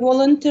if the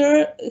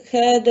volunteer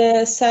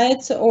had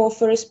signs of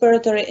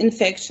respiratory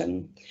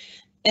infection.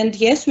 And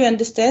yes, we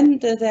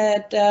understand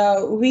that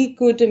we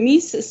could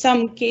miss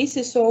some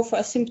cases of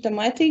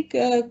asymptomatic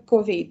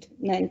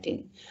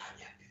COVID-19.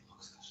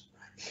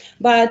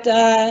 But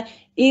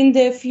in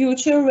the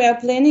future, we are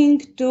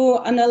planning to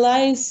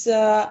analyze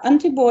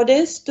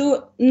antibodies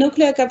to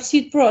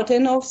nucleocapsid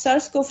protein of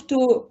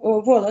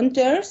SARS-CoV-2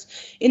 volunteers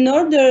in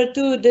order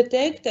to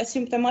detect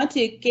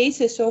asymptomatic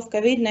cases of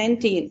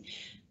COVID-19.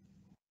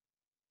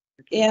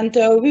 And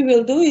we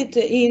will do it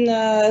in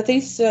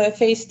this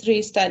phase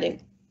 3 study.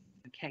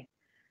 Okay.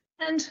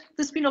 And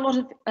there's been a lot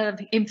of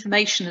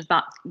information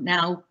about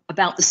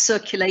the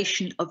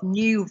circulation of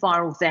new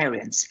viral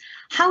variants.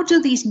 How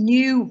do these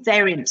new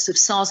variants of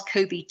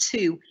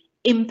SARS-CoV-2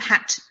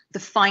 impact the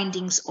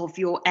findings of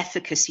your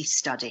efficacy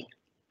study?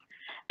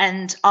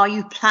 And are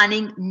you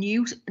planning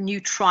new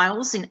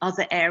trials in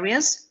other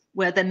areas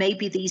where there may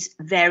be these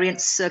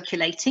variants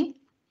circulating?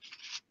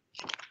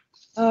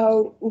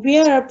 We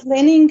are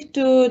planning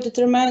to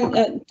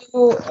determine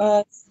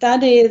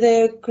study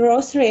the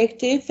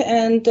cross-reactive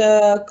and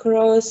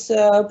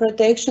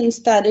cross-protection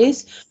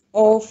studies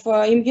of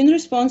immune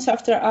response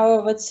after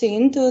our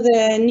vaccine to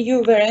the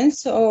new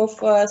variants of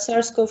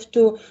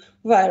SARS-CoV-2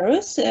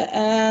 virus,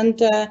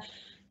 and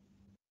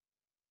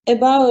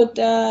about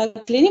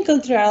clinical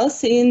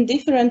trials in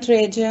different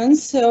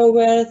regions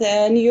where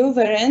the new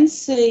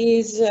variants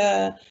is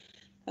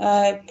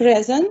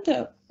present.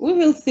 We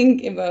will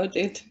think about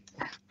it.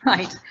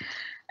 Right.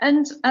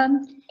 And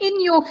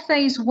in your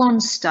phase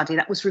 1 study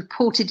that was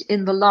reported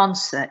in the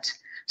Lancet,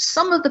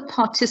 some of the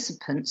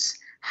participants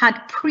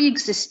had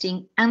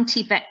pre-existing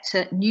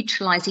anti-vector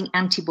neutralizing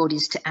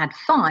antibodies to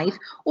AD5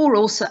 or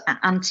also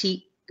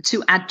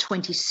to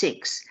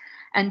AD26.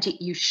 And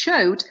you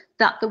showed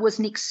that there was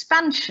an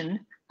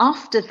expansion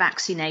after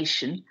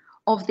vaccination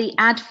of the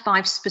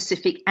AD5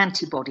 specific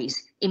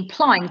antibodies,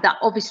 implying that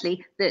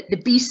obviously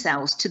the B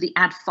cells to the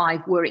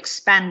AD5 were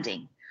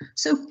expanding.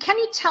 So can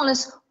you tell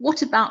us what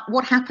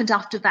happened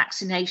after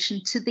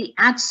vaccination to the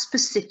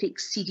AD-specific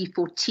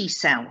CD4 T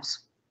cells?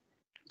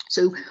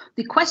 So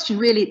the question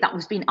really that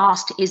was being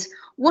asked is,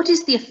 what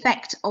is the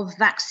effect of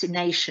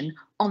vaccination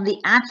on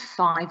the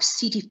AD5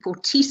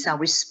 CD4 T cell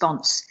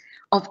response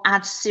of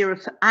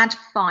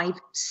AD5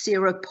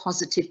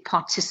 seropositive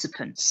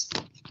participants?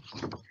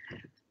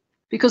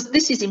 Because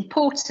this is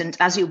important,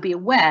 as you'll be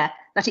aware,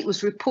 that it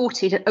was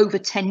reported over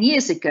 10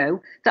 years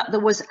ago that there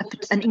was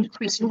an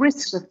increased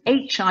risk of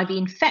HIV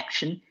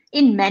infection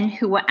in men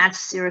who were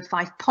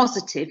AD05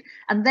 positive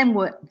and then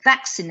were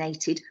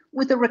vaccinated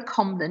with a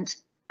recombinant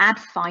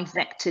AD5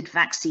 vectored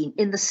vaccine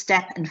in the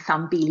STEP and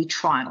Fambili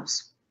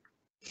trials.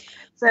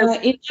 So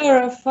in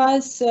our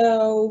phase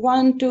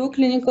 1-2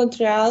 clinical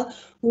trial,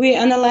 we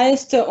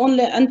analyzed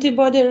only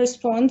antibody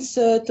response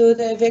to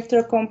the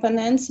vector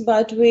components,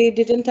 but we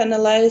didn't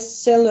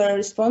analyze cellular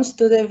response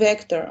to the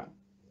vector.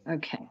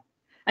 Okay.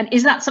 And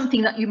is that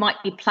something that you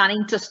might be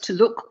planning just to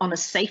look on a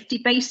safety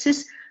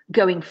basis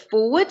going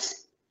forward?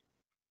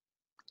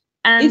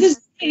 And it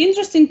is an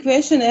interesting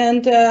question,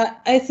 and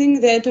I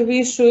think that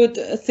we should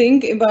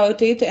think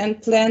about it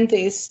and plan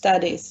these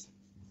studies.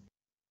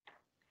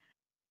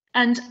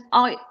 And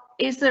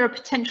is there a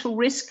potential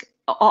risk,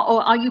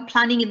 or are you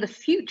planning in the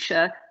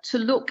future to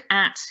look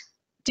at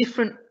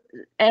different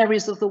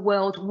areas of the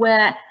world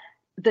where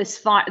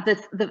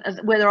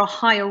where there are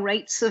higher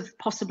rates of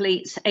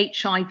possibly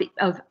HIV,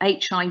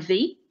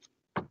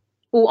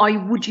 or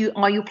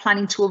are you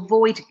planning to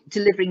avoid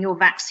delivering your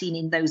vaccine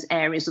in those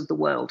areas of the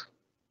world?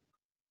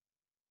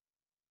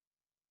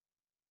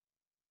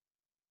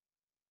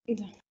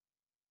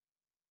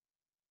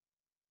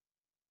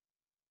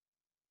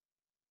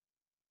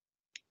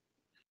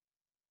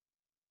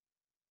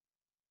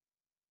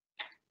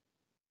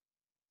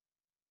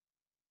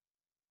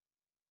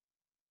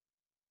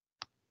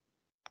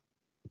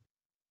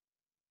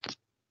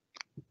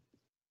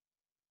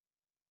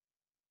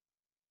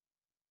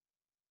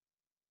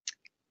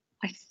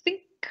 I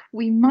think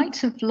we might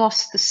have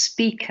lost the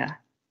speaker.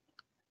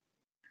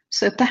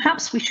 So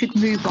perhaps we should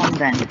move on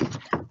then.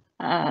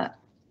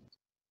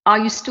 Are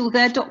you still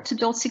there, Dr.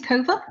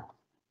 Dolzhikova?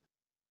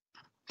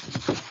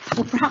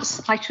 Well,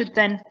 perhaps I should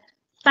then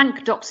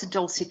thank Dr.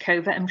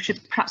 Dolzhikova and we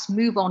should perhaps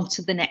move on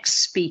to the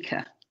next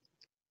speaker.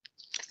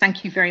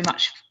 Thank you very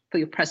much for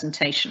your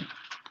presentation.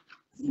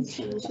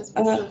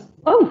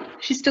 Oh,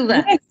 she's still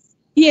there.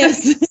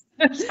 Yes.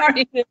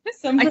 Sorry.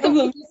 Some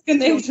problem with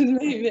connection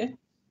maybe.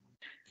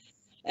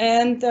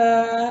 And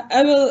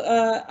I will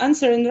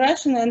answer in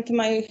Russian, and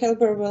my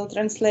helper will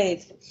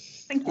translate.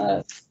 Thank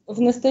you. В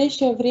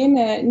настоящее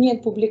время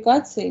нет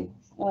публикаций,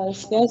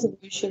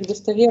 связывающих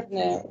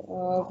достоверное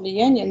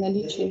влияние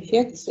наличия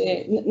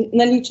инфекции,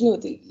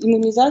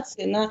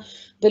 иммунизации на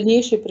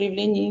дальнейшее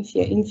проявление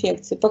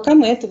инфекции. Пока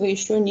мы этого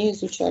еще не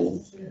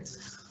изучали.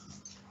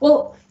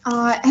 Well,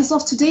 as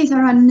of today,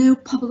 there are no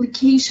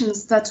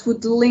publications that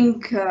would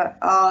link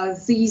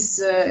these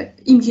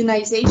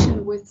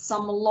immunization with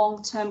some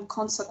long-term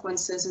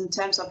consequences in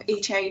terms of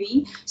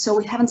HIV. So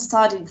we haven't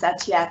studied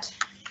that yet.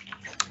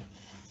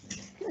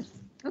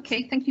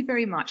 Okay, thank you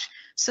very much.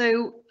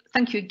 So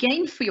thank you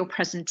again for your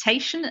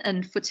presentation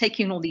and for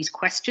taking all these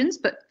questions.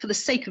 But for the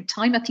sake of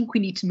time, I think we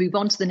need to move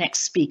on to the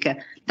next speaker.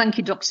 Thank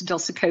you, Dr.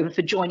 Dolzhikova,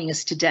 for joining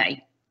us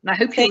today. And I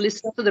hope you'll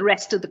listen for the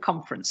rest of the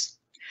conference.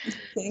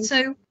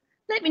 So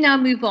let me now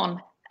move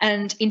on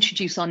and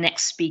introduce our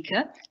next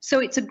speaker. So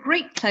it's a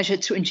great pleasure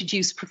to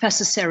introduce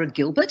Professor Sarah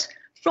Gilbert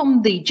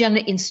from the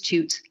Jenner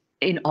Institute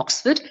in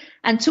Oxford,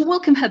 and to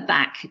welcome her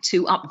back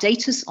to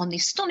update us on the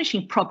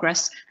astonishing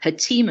progress her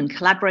team and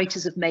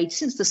collaborators have made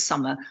since the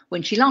summer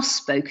when she last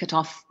spoke at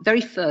our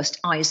very first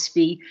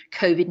ISV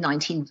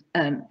COVID-19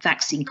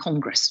 vaccine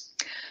Congress.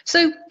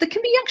 So there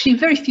can be actually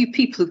very few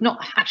people who've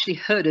not actually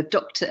heard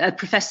of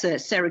Professor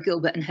Sarah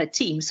Gilbert and her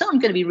team, so I'm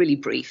going to be really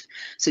brief.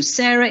 So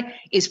Sarah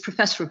is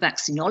Professor of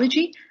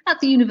Vaccinology at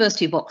the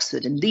University of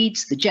Oxford and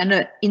leads the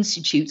Jenner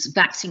Institute's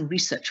Vaccine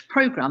Research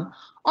Programme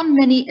on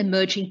many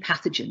emerging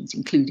pathogens,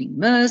 including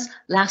MERS,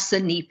 Lassa,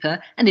 Nipah,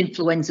 and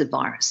influenza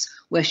virus,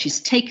 where she's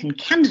taken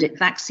candidate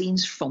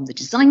vaccines from the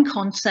design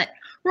concept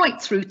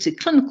right through to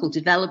clinical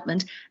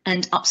development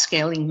and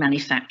upscaling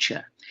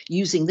manufacture,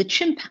 using the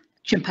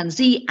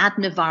chimpanzee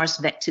adenovirus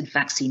vectored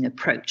vaccine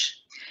approach.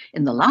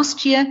 In the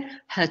last year,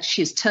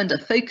 she has turned her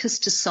focus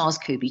to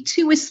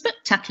SARS-CoV-2 with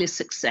spectacular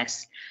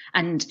success.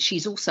 And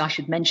she's also, I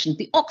should mention,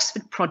 the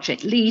Oxford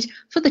project lead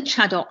for the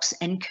ChAdOx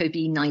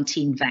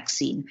nCoV-19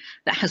 vaccine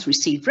that has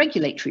received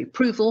regulatory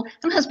approval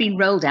and has been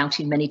rolled out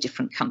in many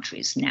different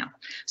countries now.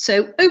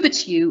 So over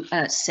to you,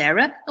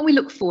 Sarah, and we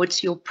look forward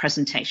to your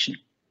presentation.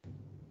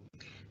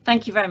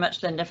 Thank you very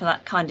much, Linda, for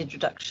that kind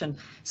introduction.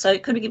 So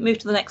could we move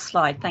to the next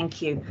slide?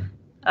 Thank you.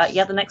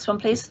 Yeah, the next one,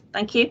 please.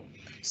 Thank you.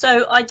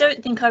 So I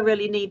don't think I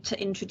really need to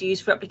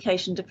introduce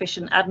replication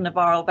deficient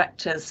adenoviral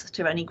vectors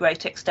to any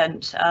great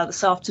extent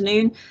this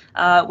afternoon.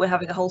 We're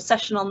having a whole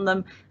session on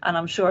them, and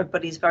I'm sure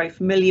everybody's very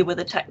familiar with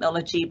the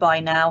technology by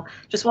now.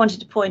 Just wanted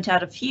to point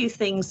out a few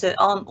things that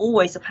aren't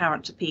always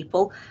apparent to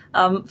people.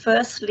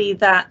 Firstly,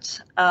 that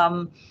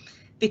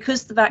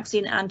because the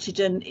vaccine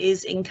antigen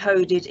is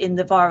encoded in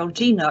the viral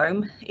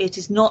genome, it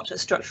is not a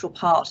structural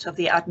part of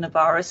the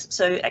adenovirus.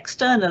 So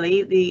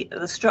externally,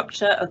 the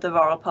structure of the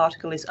viral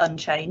particle is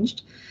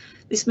unchanged.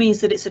 This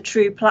means that it's a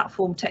true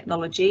platform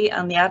technology,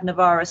 and the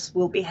adenovirus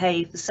will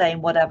behave the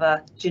same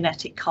whatever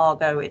genetic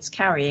cargo it's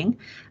carrying.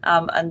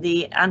 And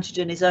the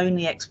antigen is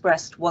only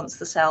expressed once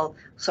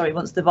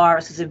the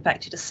virus has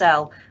infected a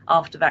cell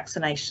after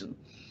vaccination.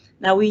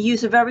 Now, we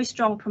use a very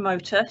strong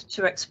promoter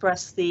to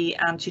express the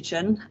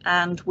antigen,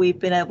 and we've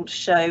been able to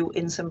show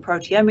in some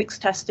proteomics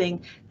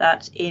testing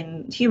that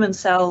in human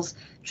cells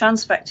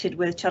transfected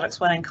with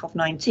ChAdOx1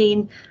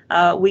 nCoV-19,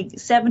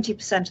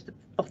 70%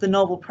 of the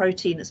novel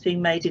protein that's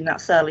being made in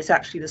that cell is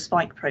actually the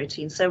spike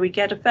protein. So we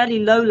get a fairly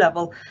low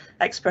level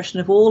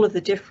expression of all of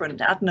the different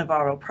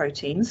adenoviral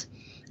proteins.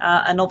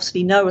 And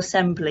obviously no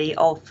assembly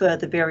of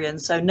further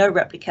virions, so no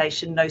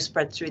replication, no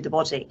spread through the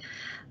body.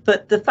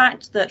 But the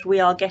fact that we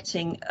are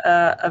getting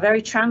a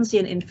very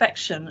transient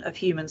infection of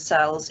human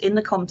cells in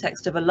the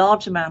context of a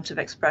large amount of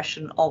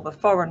expression of a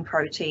foreign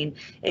protein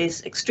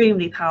is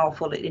extremely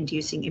powerful at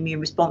inducing immune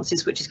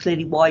responses, which is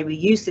clearly why we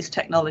use this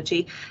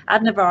technology.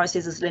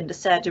 Adenoviruses, as Linda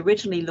said,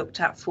 originally looked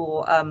at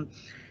for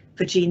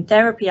gene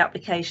therapy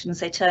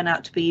applications. They turn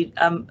out to be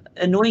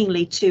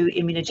annoyingly too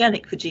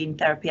immunogenic for gene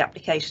therapy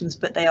applications,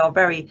 but they are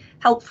very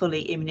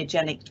helpfully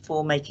immunogenic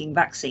for making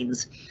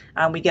vaccines.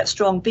 And we get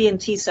strong B and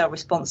T cell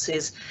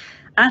responses.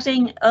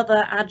 Adding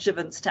other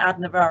adjuvants to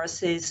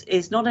adenoviruses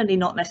is not only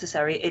not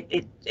necessary,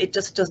 it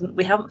just doesn't,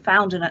 we haven't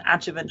found an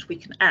adjuvant we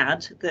can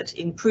add that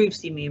improves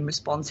the immune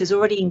response, is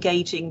already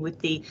engaging with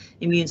the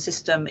immune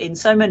system in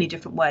so many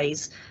different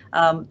ways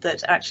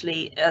that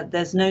actually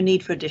there's no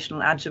need for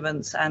additional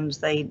adjuvants, and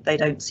they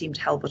don't seem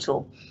to help at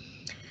all.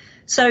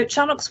 So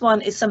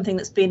ChAdOx1 is something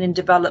that's been in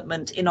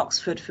development in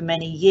Oxford for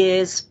many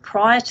years.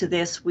 Prior to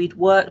this, we'd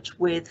worked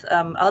with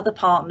other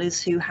partners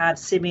who had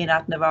simian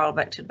adenoviral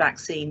vectored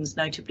vaccines,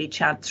 notably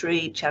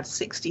ChAd3,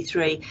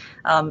 ChAd63,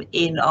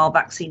 in our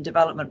vaccine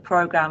development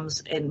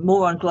programs,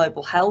 more on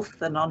global health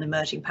than on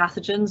emerging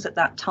pathogens at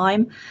that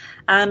time.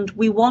 And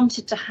we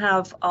wanted to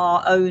have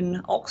our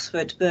own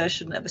Oxford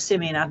version of a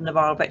simian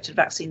adenoviral vectored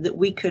vaccine that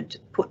we could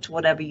put to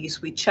whatever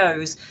use we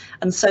chose.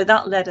 And so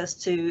that led us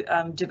to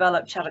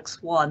develop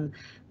ChAdOx1,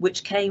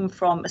 which came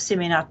from a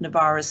simian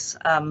adenovirus,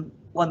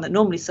 one that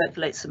normally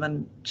circulates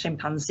among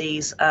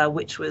chimpanzees,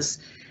 which was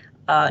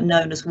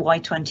known as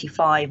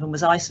Y25 and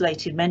was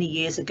isolated many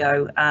years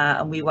ago,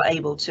 and we were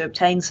able to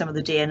obtain some of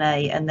the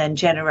DNA and then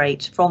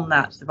generate from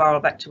that the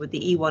viral vector with the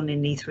E1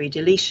 and E3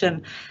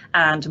 deletion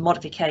and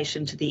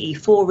modification to the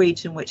E4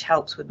 region, which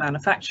helps with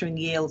manufacturing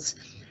yields.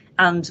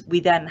 And we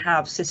then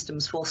have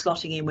systems for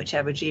slotting in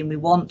whichever gene we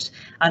want.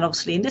 And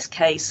obviously in this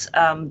case,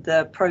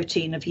 the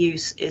protein of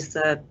use is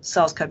the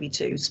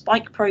SARS-CoV-2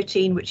 spike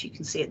protein, which you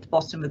can see at the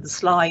bottom of the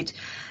slide.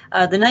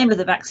 The name of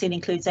the vaccine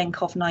includes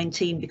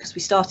nCoV-19 because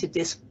we started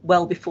this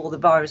well before the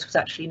virus was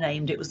actually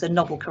named. It was the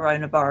novel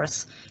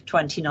coronavirus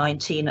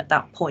 2019 at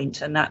that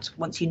point. And that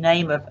once you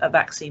name a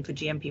vaccine for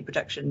GMP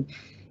production,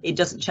 it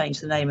doesn't change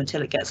the name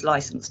until it gets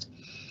licensed.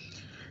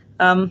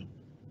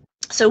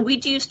 So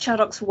we'd used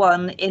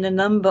ChAdOx1 in a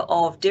number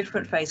of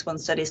different phase 1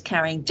 studies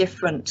carrying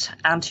different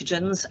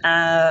antigens.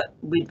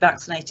 We'd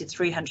vaccinated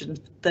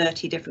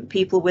 330 different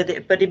people with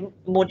it, but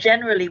more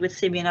generally with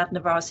simian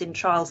adenovirus in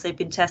trials, they've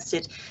been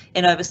tested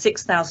in over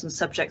 6,000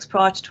 subjects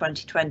prior to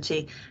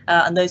 2020,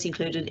 and those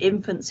included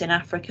infants in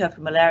Africa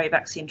for malaria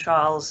vaccine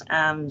trials,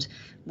 and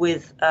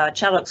with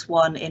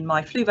ChAdOx1 in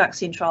my flu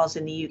vaccine trials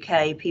in the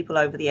UK, people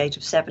over the age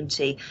of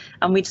 70.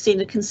 And we'd seen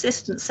a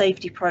consistent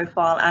safety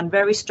profile and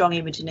very strong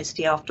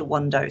immunogenicity after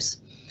one dose.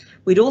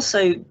 We'd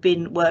also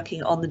been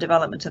working on the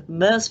development of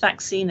MERS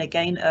vaccine,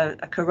 again,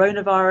 a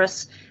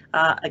coronavirus,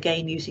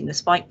 again, using the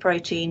spike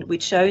protein.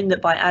 We'd shown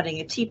that by adding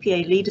a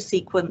TPA leader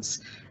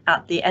sequence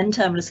at the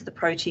N-terminus of the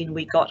protein,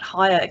 we got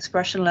higher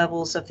expression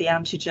levels of the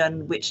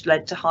antigen, which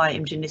led to higher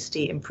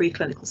immunogenicity in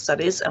preclinical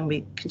studies, and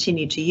we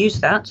continued to use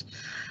that.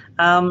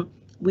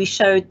 We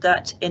showed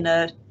that in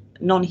a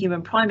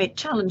non-human primate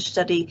challenge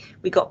study,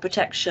 we got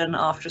protection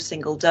after a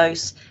single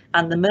dose,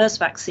 and the MERS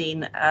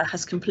vaccine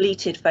has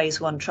completed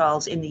phase 1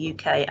 trials in the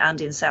UK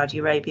and in Saudi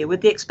Arabia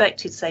with the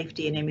expected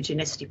safety and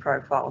immunogenicity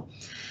profile.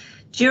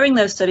 During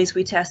those studies,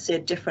 we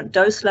tested different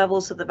dose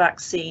levels of the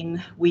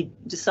vaccine. We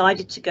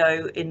decided to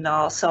go in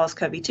our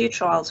SARS-CoV-2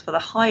 trials for the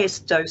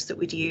highest dose that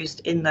we'd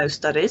used in those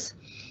studies,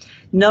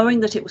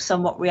 knowing that it was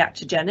somewhat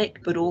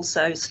reactogenic, but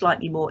also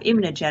slightly more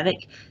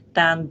immunogenic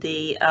than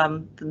the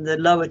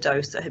lower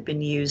dose that had been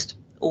used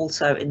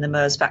also in the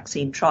MERS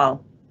vaccine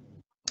trial.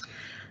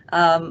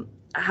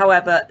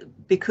 However,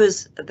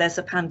 because there's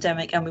a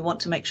pandemic and we want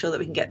to make sure that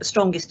we can get the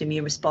strongest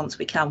immune response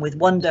we can with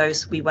one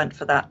dose, we went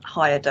for that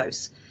higher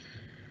dose.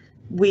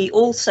 We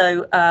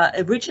also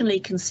originally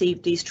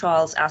conceived these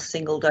trials as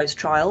single dose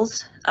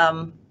trials.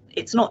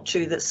 It's not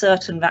true that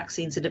certain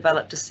vaccines are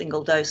developed as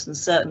single dose and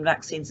certain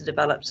vaccines are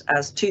developed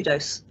as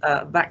 2-dose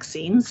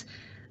vaccines,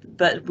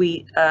 but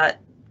we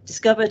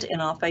discovered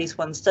in our phase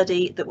 1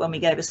 study that when we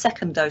gave a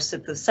second dose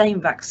of the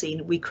same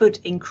vaccine, we could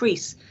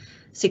increase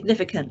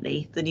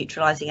significantly the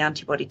neutralizing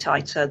antibody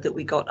titer that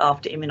we got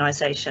after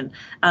immunization.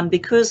 And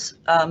because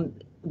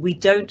we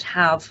don't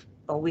have,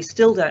 or we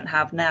still don't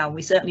have now,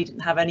 we certainly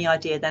didn't have any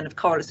idea then of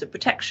correlates of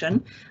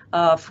protection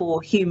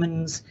for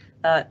humans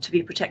to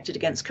be protected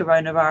against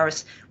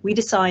coronavirus, we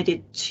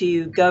decided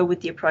to go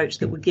with the approach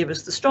that would give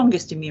us the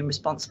strongest immune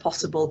response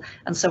possible,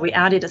 and so we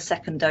added a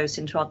second dose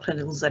into our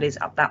clinical studies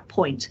at that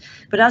point.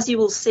 But as you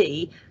will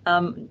see,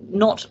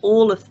 not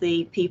all of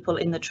the people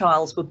in the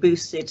trials were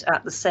boosted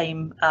at the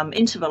same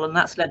interval, and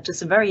that's led to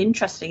some very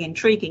interesting,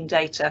 intriguing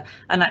data,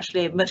 and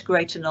actually a much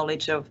greater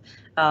knowledge of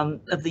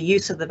the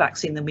use of the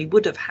vaccine than we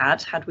would have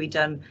had we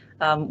done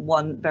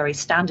one very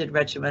standard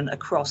regimen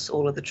across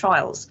all of the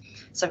trials.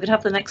 So if we could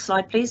have the next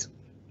slide, please.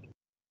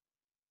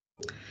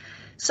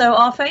 So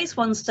our phase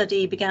 1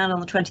 study began on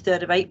the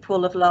 23rd of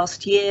April of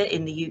last year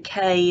in the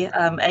UK,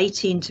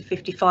 18 to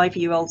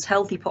 55-year-olds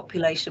healthy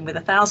population with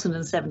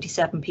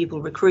 1,077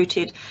 people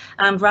recruited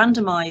and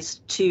randomized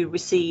to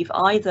receive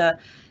either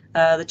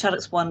the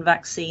ChAdOx1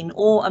 vaccine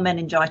or a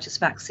meningitis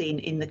vaccine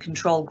in the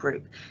control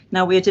group.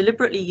 Now, we are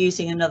deliberately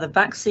using another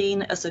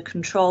vaccine as a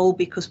control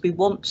because we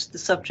want the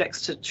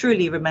subjects to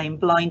truly remain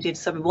blinded.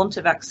 So we want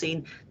a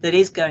vaccine that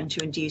is going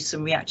to induce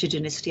some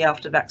reactogenicity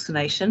after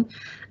vaccination.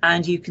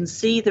 And you can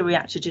see the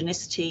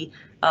reactogenicity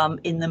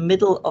in the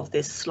middle of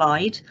this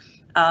slide.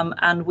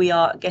 And we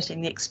are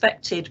getting the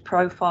expected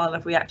profile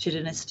of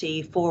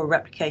reactogenicity for a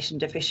replication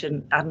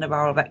deficient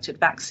adenoviral vectored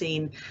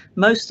vaccine.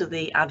 Most of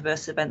the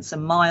adverse events are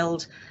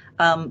mild,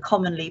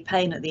 commonly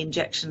pain at the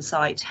injection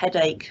site,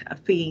 headache,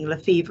 feeling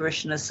of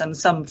feverishness, and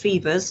some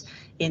fevers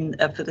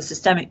for the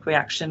systemic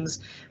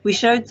reactions. We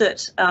showed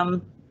that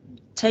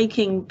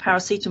taking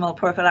paracetamol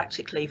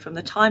prophylactically from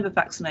the time of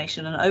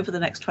vaccination and over the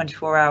next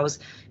 24 hours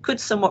could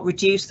somewhat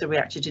reduce the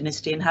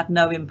reactogenicity and had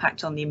no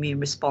impact on the immune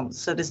response.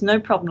 So there's no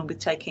problem with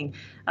taking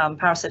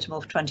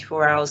paracetamol for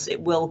 24 hours.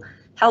 It will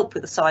help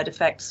with the side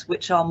effects,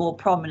 which are more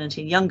prominent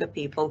in younger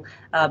people,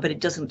 but it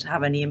doesn't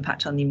have any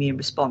impact on the immune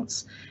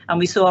response. And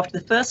we saw after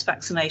the first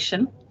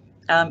vaccination,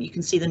 you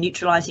can see the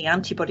neutralizing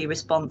antibody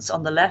response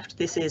on the left.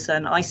 This is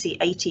an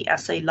IC80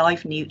 assay,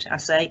 live neut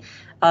assay.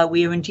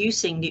 We are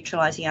inducing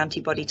neutralizing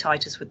antibody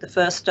titers with the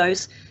first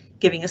dose,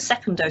 giving a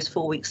second dose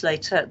 4 weeks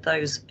later,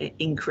 those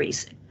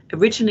increase.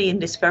 Originally in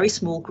this very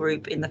small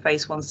group in the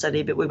phase 1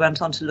 study, but we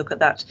went on to look at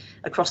that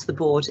across the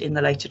board in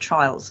the later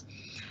trials.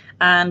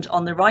 And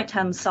on the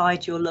right-hand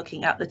side, you're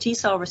looking at the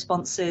T-cell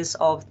responses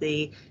of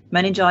the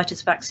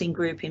meningitis vaccine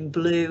group in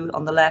blue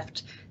on the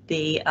left,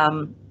 the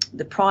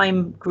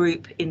prime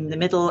group in the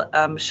middle,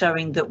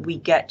 showing that we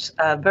get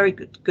a very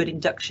good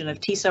induction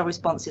of T-cell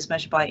responses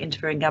measured by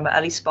interferon gamma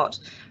ELISpot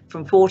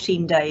from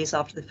 14 days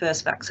after the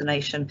first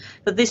vaccination,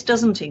 but this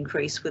doesn't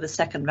increase with a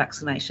second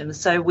vaccination.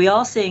 So we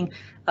are seeing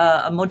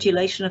a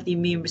modulation of the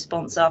immune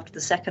response after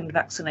the second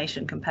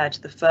vaccination compared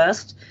to the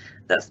first.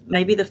 That's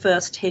maybe the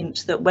first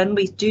hint that when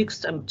we do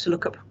start to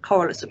look at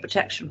correlates of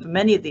protection for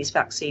many of these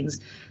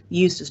vaccines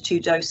used as 2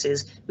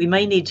 doses, we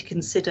may need to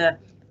consider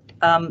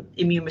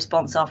immune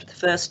response after the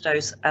first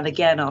dose and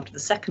again after the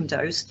second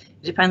dose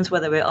It depends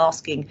whether we're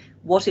asking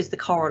what is the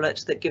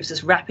correlate that gives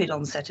us rapid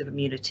onset of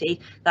immunity.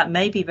 That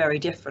may be very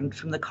different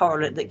from the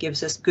correlate that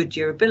gives us good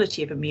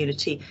durability of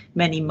immunity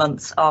many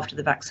months after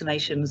the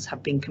vaccinations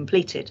have been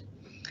completed.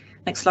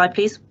 Next slide,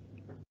 please.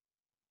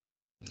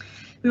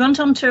 We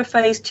went on to a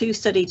phase 2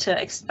 study to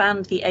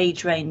expand the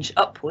age range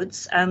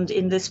upwards, and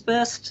in this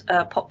first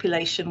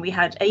population we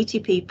had 80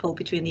 people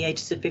between the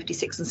ages of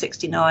 56 and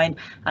 69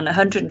 and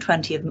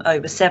 120 of them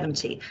over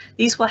 70.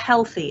 These were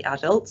healthy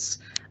adults,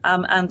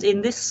 and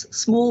in this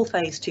small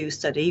phase 2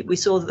 study we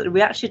saw that the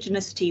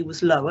reactogenicity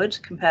was lowered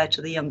compared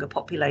to the younger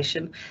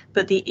population,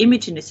 but the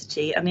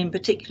immunogenicity, and in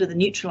particular the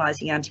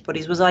neutralizing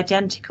antibodies, was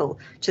identical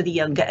to the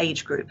younger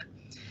age group.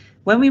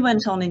 When we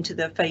went on into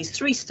the phase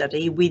 3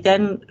 study, we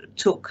then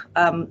took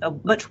a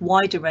much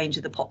wider range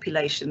of the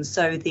population.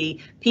 So the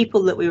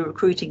people that we were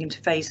recruiting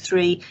into phase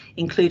 3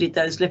 included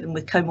those living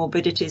with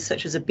comorbidities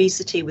such as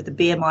obesity with a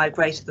BMI of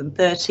greater than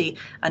 30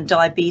 and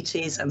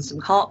diabetes and some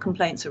heart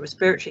complaints or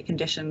respiratory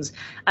conditions.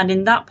 And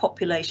in that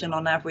population,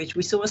 on average,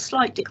 we saw a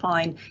slight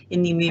decline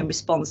in the immune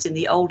response in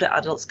the older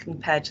adults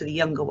compared to the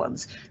younger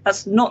ones.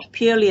 That's not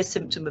purely a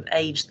symptom of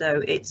age,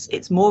 though.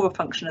 It's more a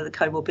function of the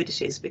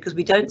comorbidities, because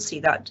we don't see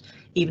that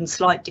even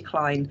slight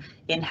decline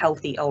in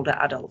healthy older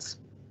adults.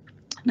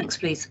 Next,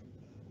 please.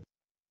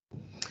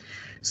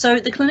 So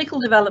the clinical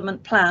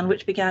development plan,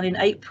 which began in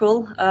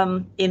April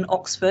in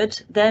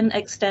Oxford, then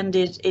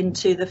extended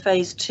into the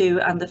phase 2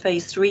 and the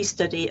phase 3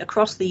 study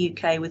across the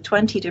UK with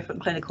 20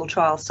 different clinical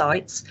trial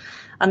sites.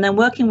 And then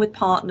working with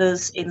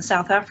partners in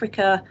South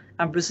Africa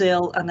and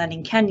Brazil and then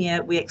in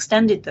Kenya, we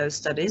extended those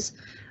studies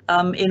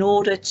in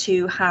order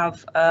to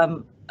have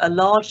a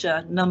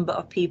larger number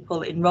of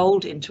people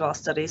enrolled into our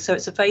studies. So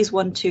it's a phase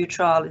 1-2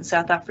 trial in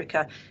South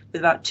Africa with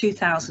about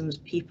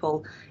 2,000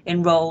 people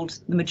enrolled.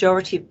 The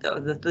majority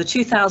of the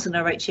 2,000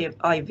 are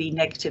HIV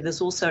negative. There's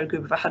also a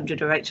group of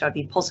 100 are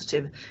HIV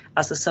positive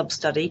as a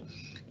sub-study.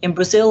 In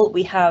Brazil,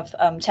 we have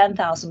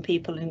 10,000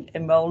 people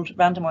enrolled,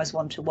 randomized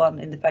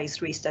 1-to-1 in the phase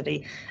 3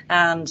 study,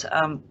 and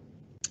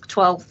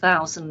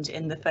 12,000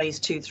 in the phase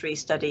 2-3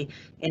 study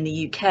in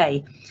the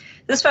UK.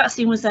 This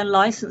vaccine was then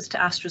licensed to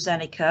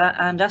AstraZeneca,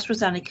 and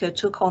AstraZeneca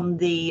took on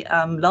the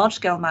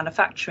large-scale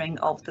manufacturing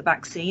of the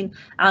vaccine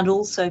and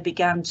also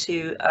began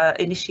to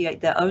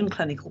initiate their own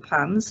clinical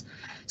plans.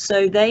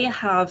 So they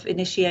have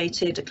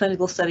initiated a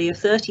clinical study of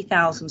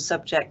 30,000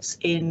 subjects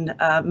in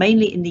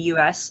mainly in the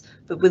US,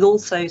 but with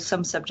also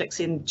some subjects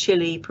in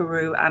Chile,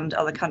 Peru and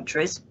other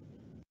countries.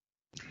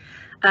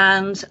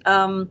 And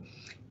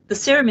the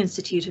Serum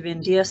Institute of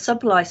India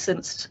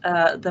sub-licensed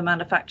the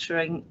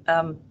manufacturing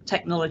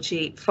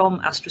technology from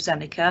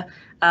AstraZeneca.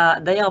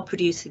 They are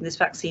producing this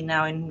vaccine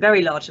now in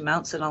very large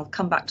amounts, and I'll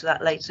come back to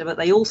that later, but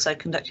they also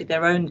conducted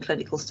their own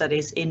clinical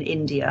studies in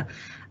India.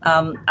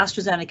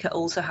 AstraZeneca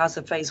also has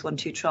a phase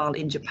 1-2 trial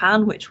in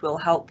Japan, which will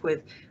help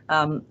with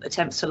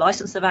attempts to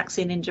license the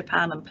vaccine in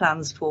Japan and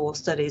plans for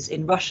studies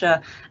in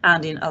Russia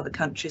and in other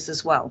countries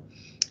as well.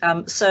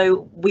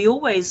 So we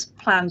always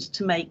planned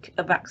to make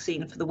a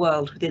vaccine for the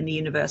world within the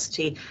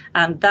university,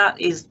 and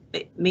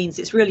it means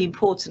it's really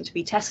important to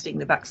be testing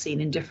the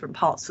vaccine in different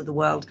parts of the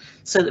world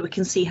so that we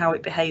can see how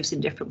it behaves in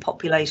different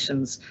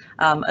populations.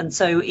 And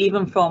so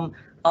even from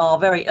our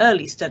very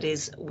early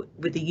studies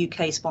with the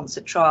UK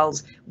sponsored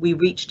trials, we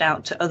reached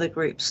out to other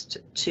groups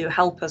to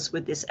help us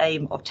with this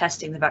aim of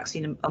testing the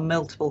vaccine on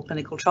multiple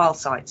clinical trial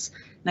sites.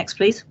 Next,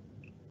 please.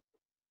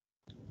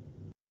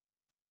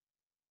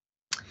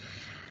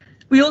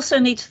 We also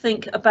need to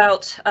think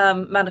about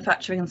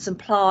manufacturing and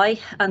supply,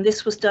 and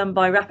this was done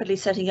by rapidly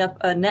setting up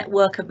a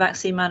network of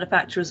vaccine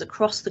manufacturers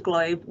across the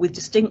globe with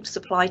distinct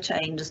supply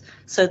chains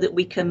so that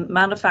we can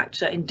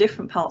manufacture in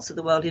different parts of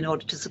the world in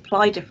order to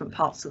supply different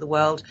parts of the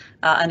world.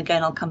 And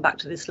again, I'll come back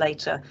to this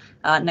later.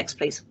 Next,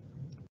 please.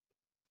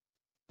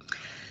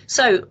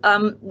 So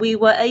we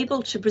were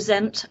able to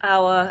present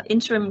our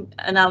interim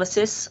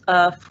analysis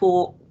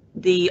for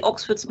the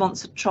Oxford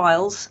sponsored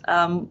trials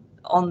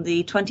on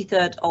the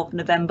 23rd of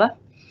November.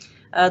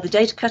 The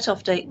data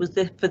cutoff date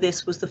for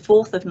this was the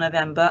 4th of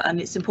November, and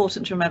it's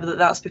important to remember that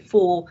that's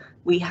before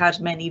we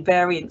had many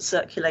variants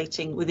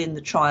circulating within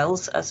the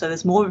trials, so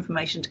there's more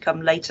information to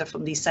come later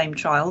from these same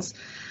trials.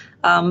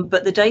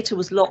 But the data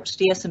was locked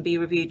DSMB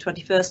review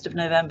 21st of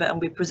November, and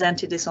we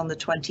presented this on the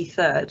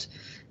 23rd.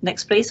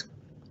 Next, please.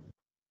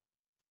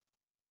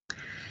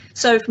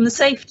 So from the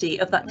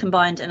safety of that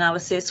combined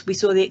analysis, we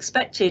saw the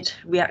expected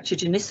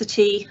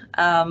reactogenicity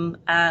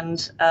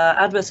and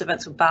adverse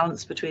events were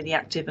balanced between the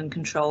active and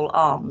control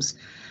arms.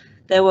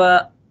 There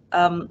were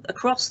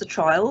across the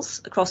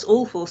trials, across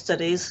all 4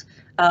 studies,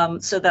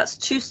 so that's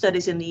 2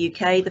 studies in the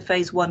UK, the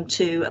phase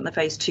 1-2 and the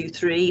phase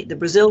 2-3, the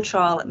Brazil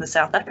trial and the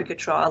South Africa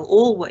trial,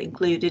 all were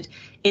included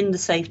in the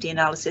safety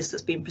analysis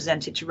that's been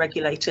presented to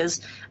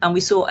regulators. And we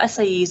saw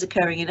SAEs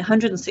occurring in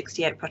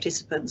 168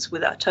 participants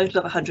with a total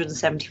of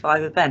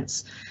 175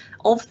 events.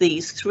 Of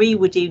these, 3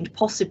 were deemed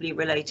possibly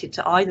related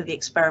to either the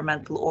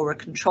experimental or a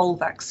control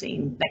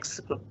vaccine.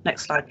 Next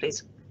slide,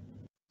 please.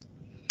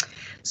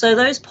 So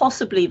those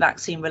possibly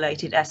vaccine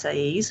related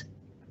SAEs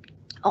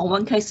on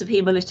one case of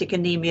hemolytic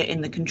anemia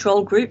in the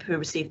control group who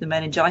received the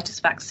meningitis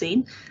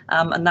vaccine,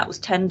 and that was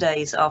 10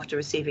 days after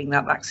receiving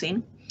that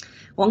vaccine.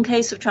 One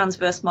case of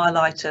transverse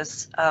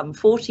myelitis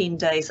 14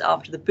 days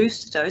after the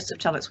booster dose of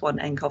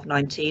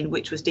Telix-1-nCoV-19,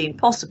 which was deemed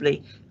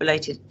possibly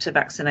related to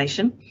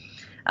vaccination,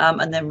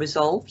 and then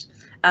resolved.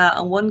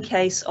 And one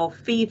case of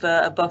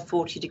fever above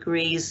 40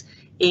 degrees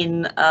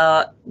in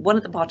one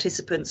of the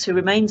participants who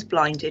remains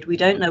blinded. We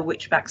don't know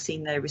which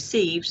vaccine they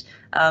received.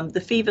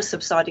 The fever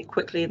subsided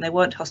quickly and they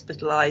weren't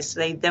hospitalised.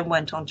 They then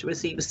went on to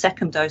receive a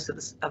second dose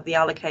of the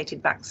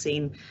allocated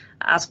vaccine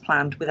as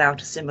planned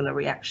without a similar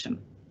reaction.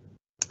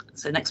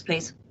 So next,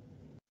 please.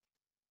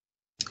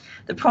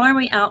 The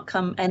primary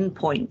outcome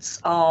endpoints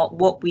are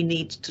what we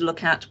need to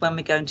look at when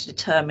we're going to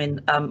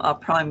determine our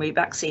primary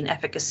vaccine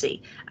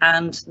efficacy.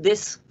 And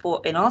this,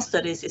 in our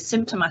studies, is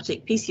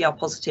symptomatic PCR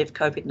positive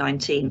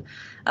COVID-19.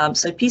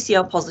 So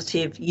PCR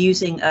positive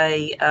using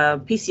a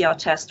PCR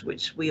test,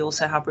 which we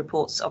also have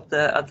reports of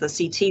the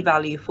CT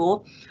value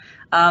for,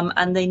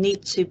 and they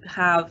need to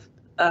have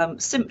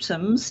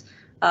symptoms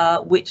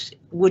which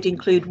would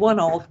include one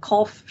of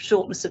cough,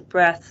 shortness of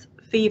breath,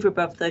 fever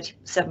above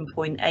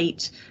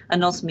 37.8,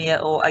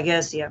 anosmia or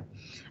ageusia.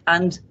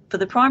 And for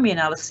the primary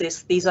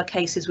analysis, these are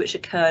cases which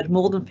occurred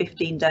more than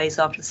 15 days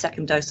after the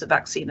second dose of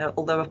vaccine,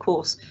 although of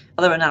course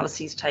other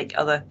analyses take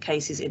other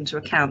cases into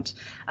account.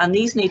 And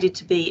these needed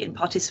to be in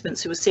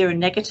participants who were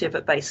seronegative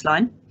at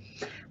baseline.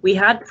 We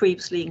had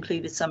previously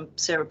included some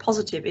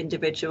seropositive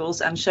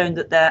individuals and shown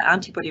that their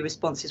antibody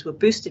responses were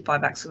boosted by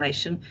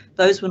vaccination.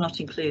 Those were not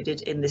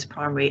included in this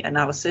primary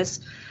analysis.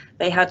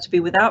 They had to be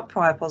without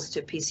prior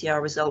positive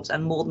PCR results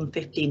and more than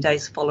 15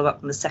 days follow-up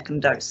from the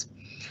second dose.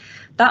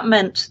 That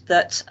meant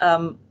that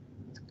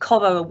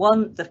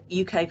COV-01, the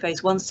UK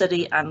phase 1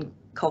 study, and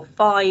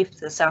COV-5,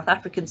 the South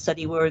African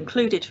study, were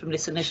included from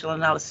this initial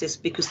analysis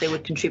because they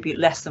would contribute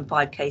less than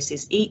 5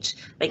 cases each.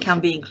 They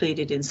can be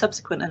included in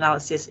subsequent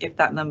analysis if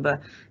that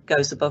number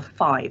goes above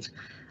 5.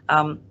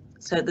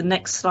 So the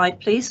next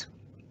slide, please.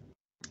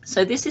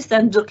 So this is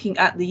then looking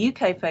at the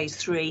UK phase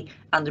 3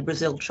 and the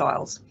Brazil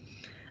trials.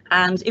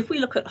 And if we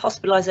look at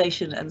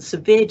hospitalisation and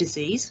severe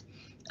disease,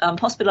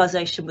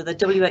 hospitalisation with a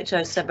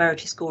WHO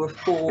severity score of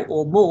 4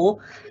 or more,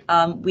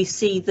 we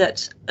see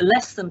that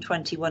less than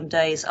 21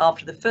 days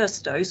after the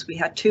first dose, we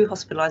had 2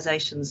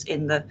 hospitalisations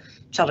in the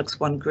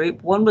Telix-1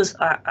 group. One was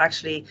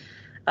actually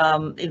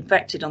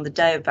infected on the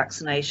day of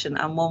vaccination,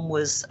 and one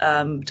was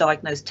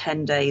diagnosed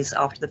 10 days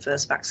after the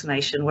first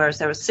vaccination, whereas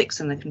there were 6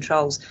 in the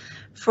controls.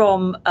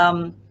 From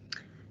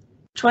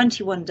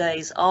 21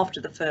 days after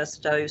the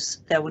first dose,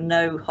 there were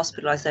no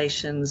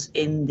hospitalisations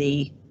in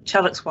the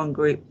Telix-1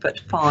 group, but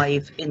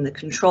 5 in the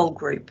control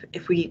group.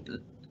 If we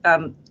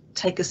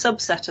take a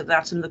subset of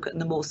that and look at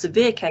the more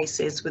severe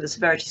cases with a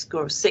severity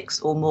score of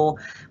 6 or more,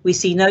 we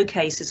see no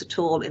cases at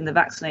all in the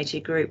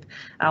vaccinated group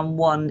and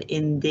 1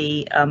 in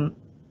the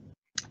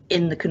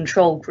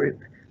control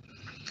group.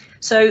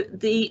 So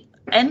the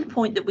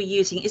endpoint that we're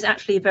using is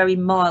actually a very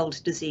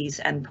mild disease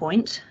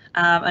endpoint.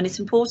 And it's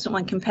important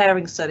when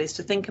comparing studies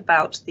to think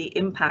about the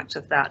impact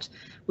of that.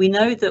 We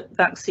know that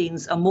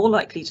vaccines are more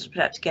likely to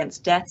protect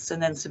against deaths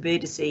and then severe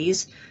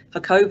disease.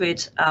 For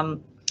COVID,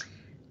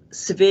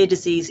 severe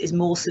disease is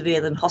more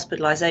severe than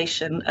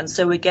hospitalisation, and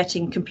so we're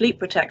getting complete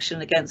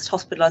protection against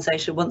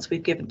hospitalisation once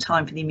we've given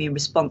time for the immune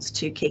response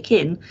to kick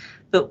in.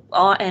 But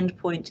our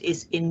endpoint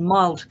is in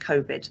mild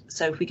COVID.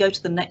 So if we go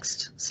to the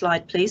next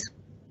slide, please.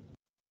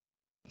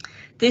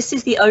 This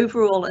is the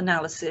overall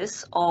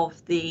analysis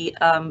of the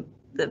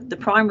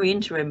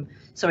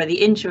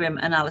interim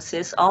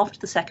analysis after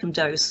the second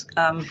dose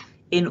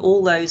in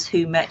all those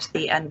who met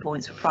the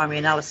endpoints for primary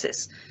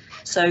analysis.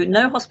 So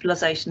no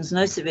hospitalizations,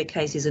 no severe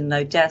cases and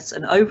no deaths,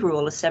 and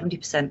overall a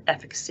 70%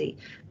 efficacy.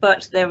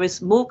 But there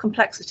is more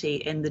complexity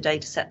in the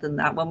data set than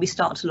that when we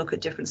start to look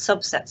at different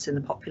subsets in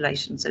the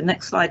population. So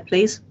next slide,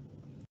 please.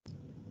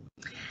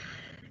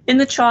 In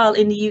the trial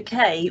in the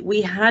UK,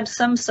 we had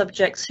some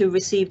subjects who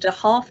received a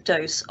half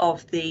dose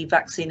of the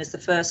vaccine as the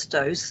first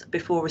dose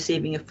before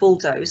receiving a full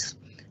dose,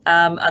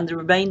 and the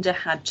remainder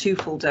had 2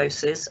 full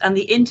doses, and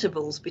the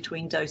intervals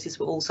between doses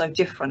were also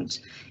different.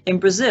 In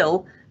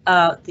Brazil,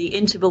 the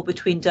interval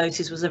between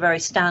doses was a very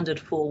standard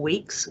 4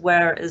 weeks,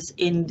 whereas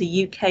in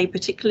the UK,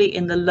 particularly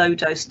in the low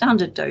dose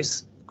standard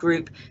dose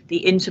group, the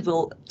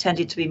interval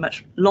tended to be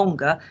much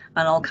longer,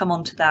 and I'll come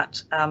on to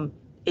that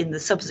in the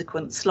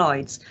subsequent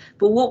slides.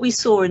 But what we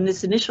saw in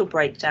this initial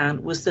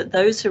breakdown was that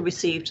those who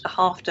received a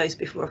half dose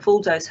before a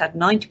full dose had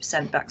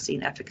 90%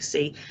 vaccine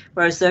efficacy,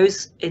 whereas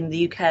those in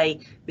the UK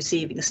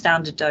receiving a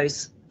standard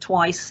dose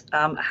twice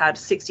had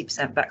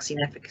 60% vaccine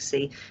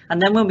efficacy.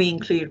 And then when we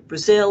include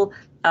Brazil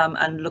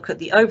and look at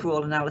the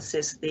overall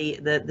analysis,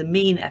 the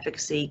mean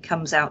efficacy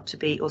comes out to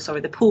be,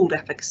 the pooled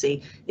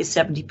efficacy is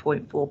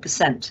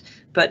 70.4%,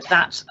 but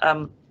that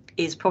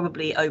is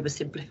probably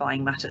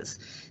oversimplifying matters.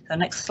 So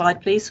next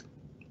slide, please.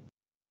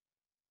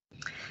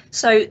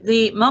 So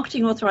the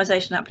marketing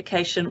authorization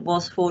application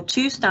was for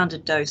 2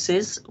 standard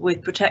doses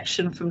with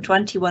protection from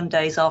 21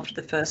 days after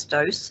the first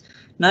dose.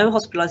 no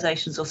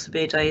hospitalizations or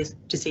severe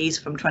disease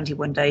from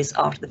 21 days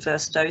after the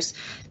first dose.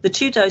 The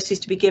 2 doses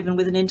to be given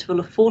with an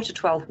interval of 4 to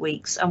 12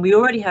 weeks, and we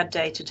already had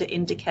data to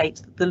indicate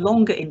that the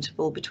longer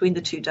interval between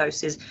the 2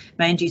 doses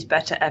may induce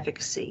better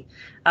efficacy.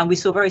 And we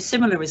saw very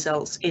similar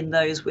results in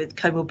those with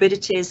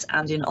comorbidities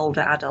and in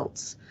older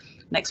adults.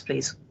 Next,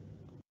 please.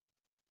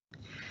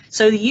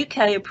 So the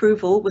UK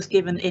approval was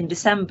given in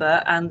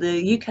December, and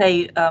the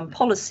UK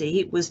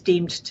policy was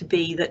deemed to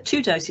be that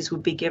 2 doses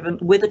would be given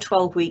with a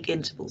 12-week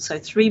interval, so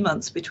 3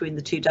 months between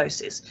the 2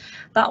 doses.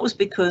 That was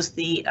because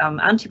the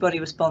antibody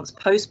response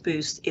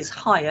post-boost is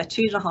higher,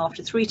 2.5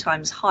 to 3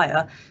 times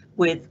higher,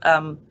 with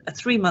a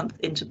 3-month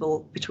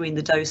interval between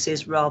the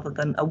doses rather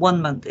than a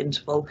 1-month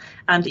interval.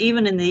 And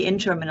even in the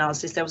interim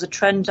analysis, there was a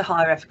trend to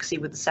higher efficacy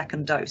with the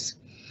second dose.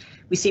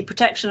 We see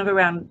protection of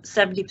around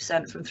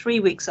 70% from 3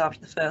 weeks after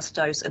the first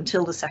dose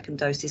until the second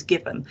dose is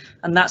given.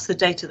 And that's the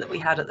data that we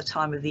had at the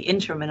time of the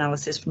interim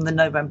analysis from the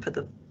November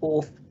the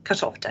 4th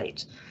cutoff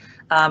date.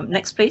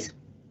 Next, please.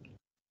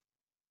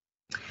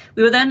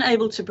 We were then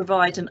able to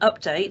provide an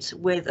update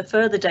with a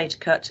further data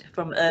cut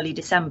from early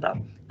December,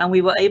 and we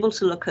were able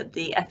to look at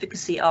the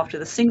efficacy after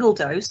the single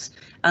dose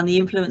and the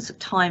influence of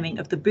timing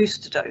of the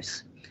booster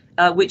dose,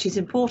 which is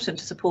important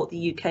to support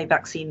the UK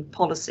vaccine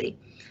policy,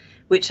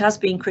 which has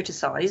been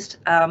criticised,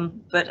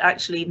 but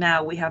actually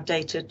now we have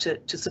data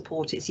to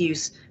support its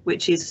use,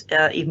 which is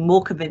even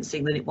more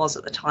convincing than it was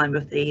at the time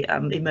of the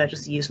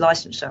emergency use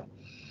licensure.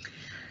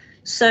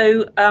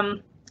 So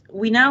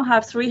we now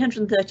have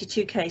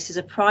 332 cases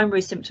of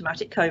primary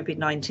symptomatic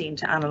COVID-19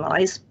 to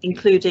analyse,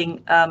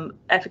 including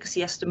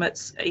efficacy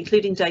estimates,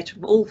 including data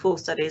from all 4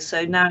 studies,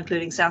 so now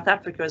including South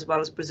Africa as well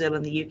as Brazil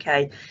and the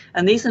UK.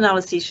 And these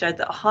analyses showed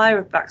that a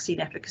higher vaccine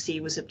efficacy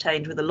was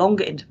obtained with a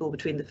longer interval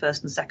between the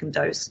first and second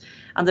dose,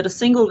 and that a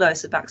single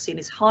dose of vaccine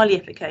is highly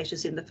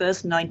efficacious in the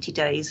first 90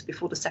 days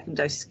before the second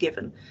dose is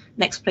given.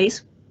 Next,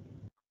 please.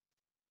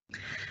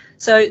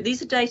 So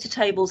these are data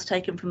tables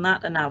taken from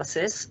that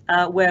analysis,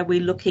 where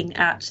we're looking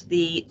at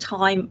the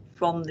time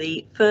from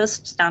the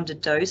first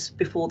standard dose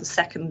before the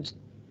second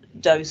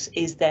dose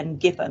is then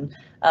given.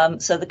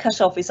 So the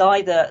cutoff is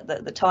either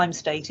the time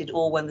stated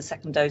or when the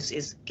second dose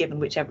is given,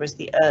 whichever is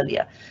the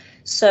earlier.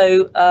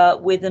 So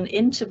with an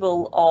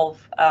interval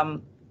of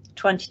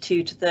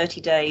 22 to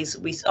 30 days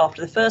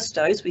after the first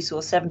dose, we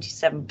saw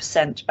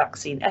 77%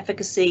 vaccine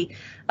efficacy,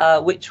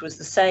 which was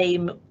the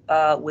same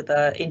with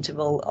an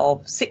interval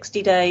of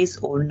 60 days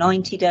or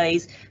 90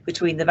 days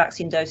between the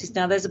vaccine doses.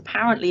 Now, there's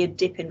apparently a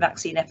dip in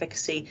vaccine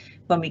efficacy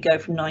when we go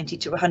from 90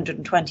 to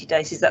 120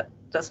 days.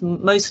 That's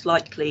most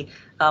likely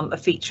a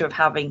feature of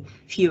having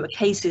fewer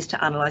cases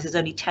to analyse. There's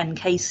only 10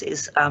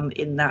 cases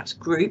in that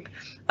group.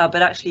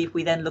 But actually, if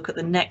we then look at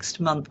the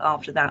next month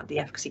after that, the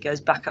efficacy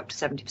goes back up to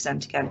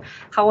 70% again.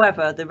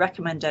 However, the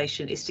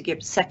recommendation is to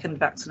give second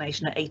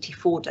vaccination at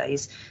 84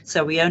 days.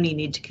 So we only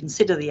need to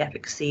consider the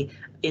efficacy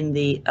in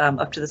the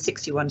up to the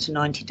 61 to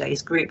 90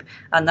 days group.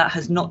 And that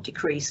has not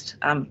decreased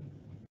from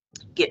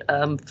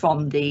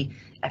the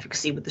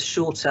efficacy with the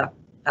shorter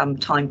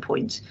time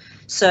point.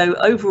 So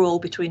overall,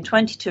 between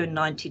 22 and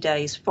 90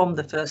 days from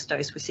the first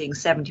dose, we're seeing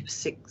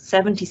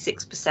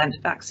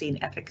 76% vaccine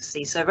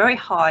efficacy. So very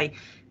high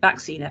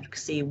vaccine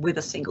efficacy with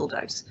a single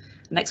dose.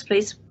 Next,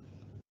 please.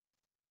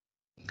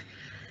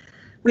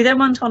 We then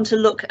went on to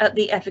look at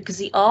the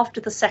efficacy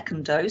after the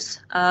second dose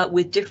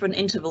with different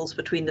intervals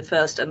between the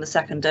first and the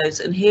second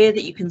dose. And here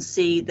that you can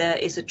see there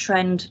is a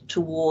trend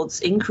towards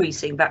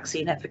increasing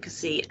vaccine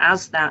efficacy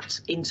as that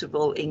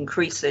interval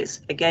increases,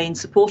 again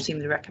supporting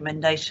the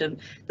recommendation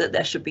that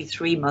there should be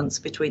 3 months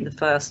between the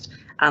first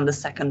and the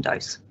second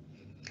dose.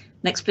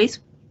 Next, please.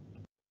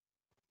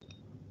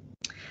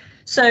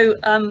 So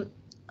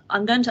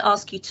I'm going to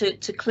ask you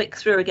to click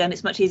through again.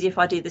 It's much easier if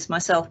I do this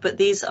myself, but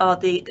these are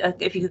the,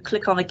 if you could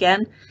click on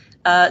again,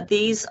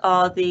 these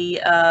are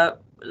the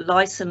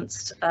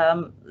licensed,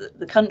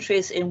 the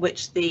countries in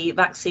which the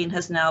vaccine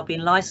has now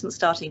been licensed,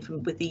 starting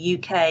with the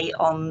UK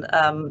on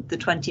the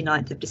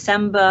 29th of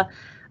December,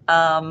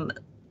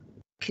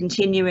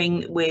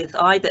 continuing with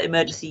either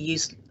emergency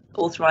use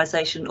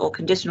authorization or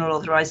conditional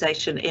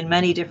authorization in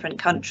many different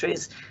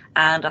countries.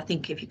 And I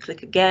think if you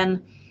click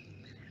again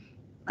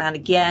and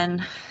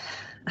again,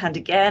 and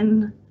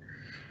again,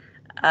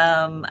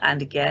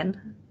 and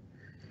again.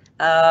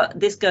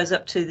 This goes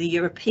up to the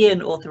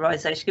European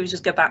authorization. Can we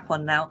just go back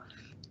one now?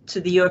 To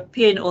the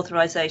European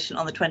authorization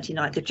on the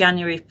 29th of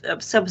January.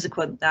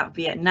 Subsequent that,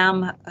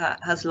 Vietnam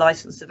has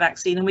licensed the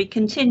vaccine, and we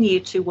continue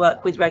to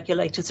work with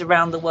regulators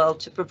around the world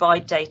to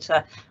provide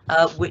data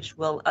which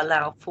will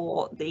allow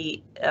for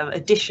the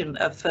addition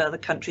of further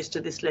countries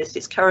to this list.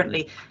 It's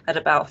currently at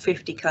about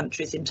 50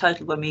 countries in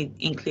total when we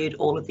include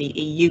all of the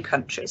EU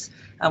countries,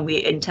 and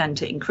we intend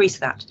to increase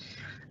that.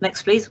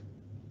 Next, please.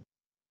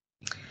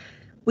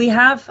 We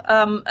have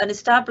an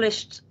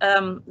established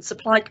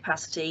supply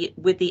capacity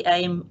with the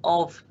aim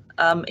of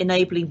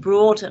enabling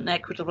broad and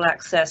equitable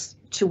access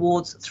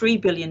towards 3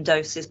 billion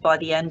doses by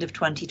the end of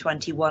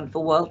 2021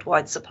 for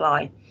worldwide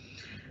supply.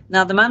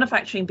 Now, the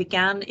manufacturing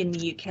began in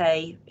the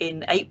UK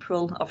in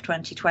April of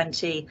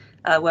 2020,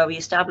 where we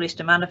established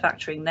a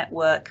manufacturing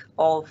network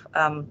of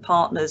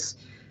partners,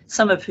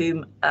 some of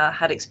whom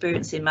had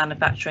experience in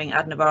manufacturing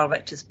adenoviral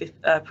vectors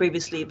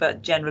previously,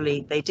 but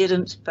generally they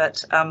didn't.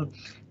 But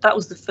that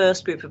was the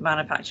first group of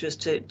manufacturers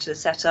to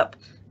set up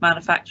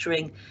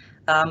manufacturing.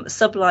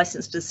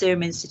 Sub-license to the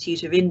Serum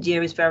Institute of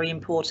India is very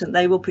important.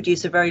 They will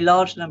produce a very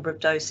large number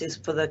of doses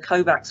for the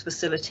COVAX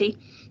facility,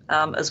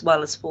 as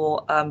well as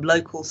for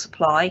local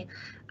supply.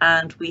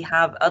 And we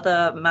have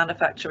other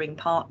manufacturing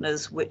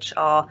partners which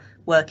are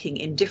working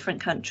in different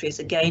countries,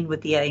 again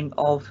with the aim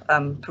of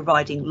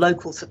providing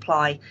local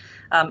supply.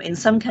 In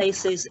some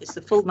cases it's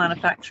the full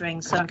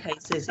manufacturing, some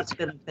cases it's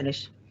fill and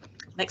finish.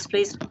 Next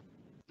please.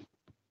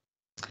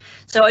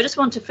 So I just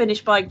want to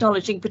finish by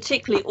acknowledging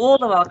particularly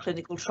all of our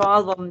clinical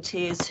trial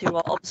volunteers who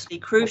are obviously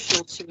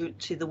crucial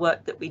to the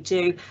work that we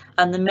do,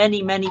 and the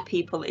many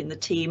people in the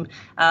team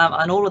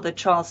and all of the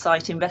trial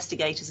site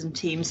investigators and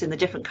teams in the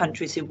different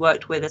countries who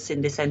worked with us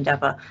in this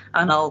endeavour.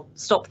 And I'll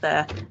stop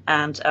there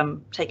and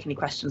take any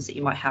questions that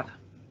you might have.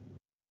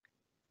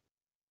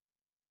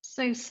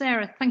 So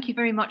Sarah, thank you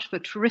very much for a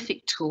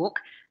terrific talk.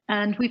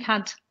 And we've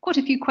had quite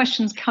a few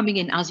questions coming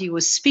in as you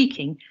were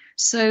speaking.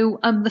 So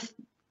the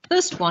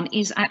first one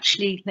is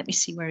actually, let me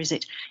see, where is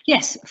it?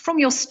 Yes, from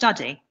your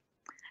study,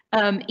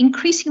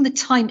 increasing the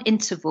time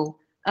interval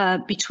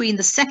between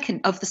the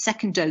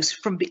second dose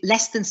from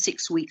less than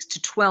 6 weeks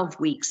to 12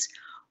 weeks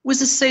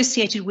was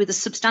associated with a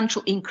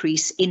substantial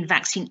increase in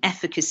vaccine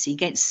efficacy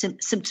against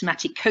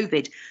symptomatic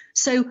COVID.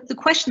 So the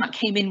question that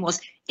came in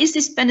was, is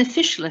this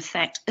beneficial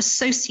effect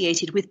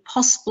associated with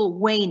possible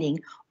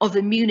waning of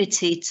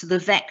immunity to the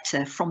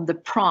vector from the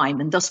prime,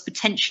 and thus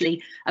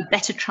potentially a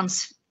better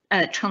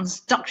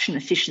transduction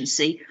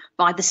efficiency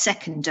by the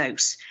second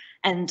dose?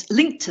 And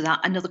linked to that,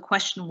 another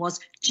question was,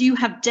 do you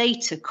have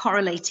data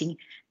correlating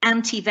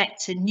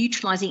anti-vector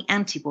neutralizing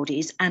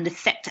antibodies and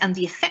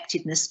the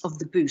effectiveness of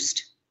the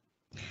boost?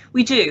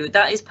 We do.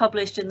 That is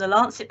published in the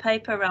Lancet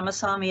paper,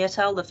 Ramasamy et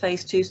al., the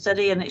phase 2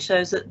 study, and it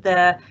shows that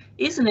there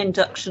is an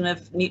induction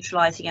of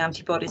neutralizing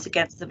antibodies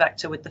against the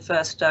vector with the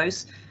first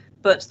dose,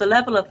 but the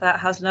level of that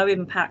has no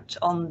impact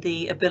on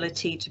the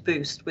ability to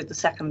boost with the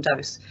second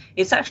dose.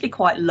 It's actually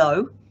quite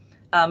low.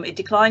 It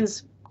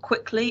declines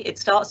quickly. It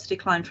starts to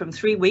decline from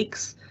 3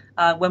 weeks.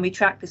 When we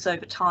track this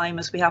over time,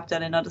 as we have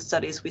done in other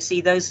studies, we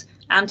see those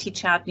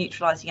anti-ChAd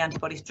neutralizing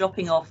antibodies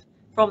dropping off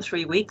from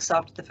 3 weeks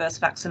after the first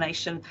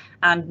vaccination,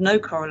 and no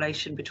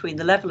correlation between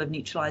the level of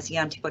neutralizing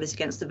antibodies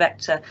against the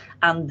vector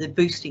and the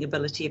boosting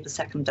ability of the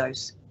second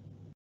dose.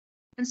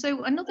 And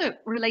so another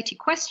related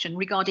question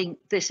regarding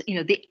this, you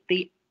know,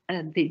 the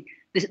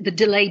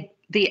delayed,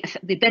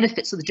 the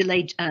benefits of the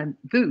delayed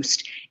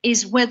boost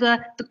is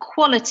whether the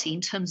quality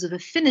in terms of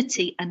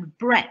affinity and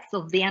breadth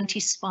of the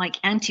anti-spike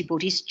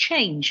antibodies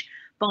change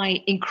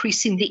by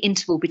increasing the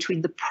interval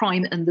between the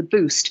prime and the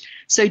boost.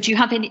 So do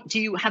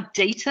you have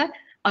data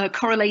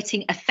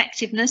correlating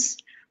effectiveness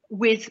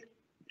with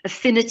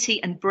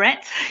affinity and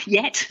breadth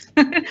yet?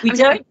 We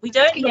don't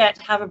yet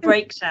have a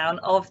breakdown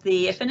of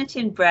the affinity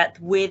and breadth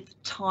with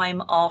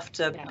time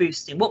after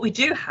boosting. What we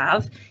do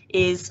have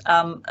is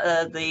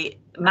the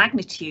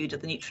magnitude of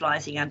the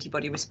neutralizing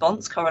antibody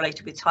response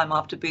correlated with time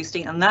after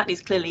boosting, and that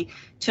is clearly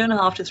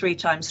 2.5 to 3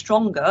 times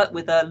stronger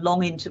with a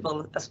long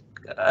interval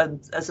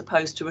as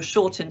opposed to a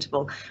short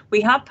interval. We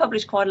have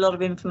published quite a lot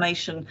of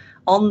information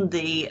on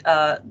the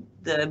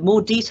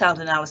more detailed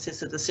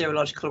analysis of the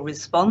serological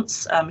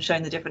response,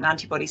 showing the different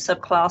antibody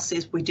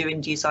subclasses. We do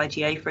induce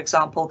IgA, for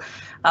example.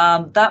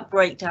 That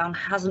breakdown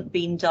hasn't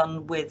been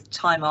done with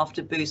time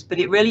after boost, but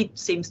it really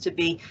seems to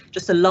be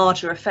just a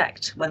larger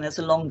effect when there's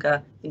a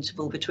longer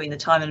interval between the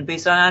time and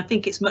boost. And I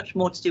think it's much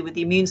more to do with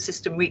the immune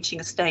system reaching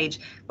a stage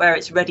where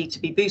it's ready to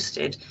be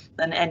boosted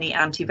than any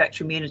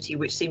anti-vector immunity,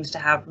 which seems to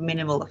have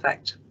minimal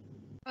effect.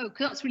 Oh,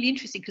 that's really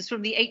interesting, because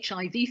from the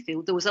HIV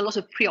field, there was a lot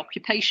of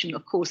preoccupation,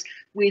 of course,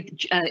 with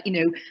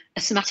a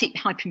somatic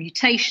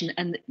hypermutation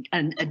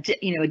and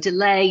a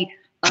delay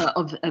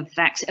of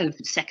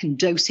second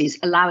doses,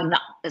 allowing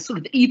that sort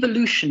of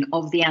evolution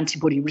of the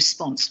antibody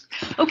response.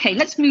 Okay,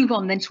 let's move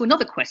on then to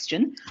another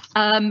question,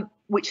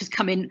 which has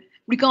come in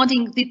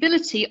regarding the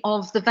ability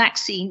of the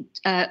vaccine,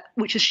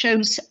 which has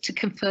shown to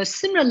confer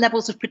similar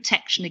levels of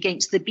protection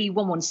against the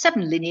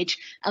B117 lineage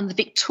and the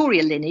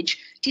Victoria lineage,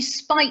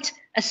 despite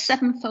a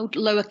 7-fold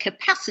lower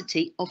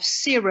capacity of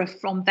sera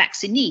from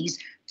vaccinees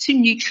to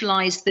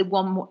neutralize the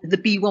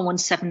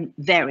B117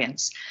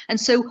 variants. And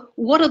so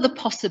what are the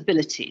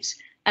possibilities?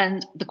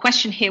 And the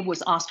question here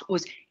was asked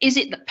was, is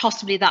it that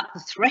possibly that the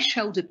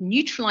threshold of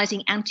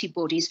neutralizing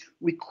antibodies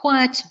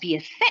required to be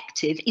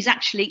effective is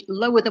actually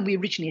lower than we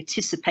originally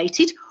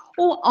anticipated,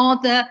 or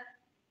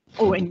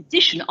in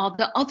addition, are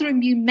there other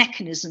immune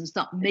mechanisms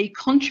that may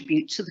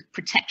contribute to the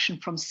protection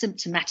from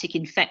symptomatic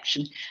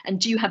infection?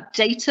 And do you have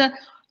data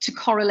to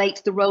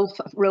correlate the role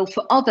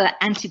for other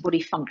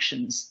antibody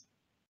functions?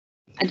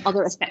 and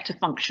other effector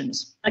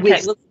functions.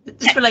 Okay, well,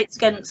 this relates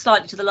again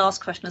slightly to the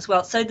last question as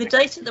well. So the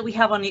data that we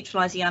have on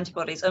neutralizing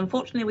antibodies,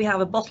 unfortunately, we have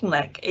a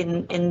bottleneck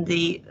in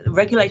the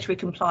regulatory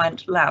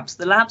compliant labs,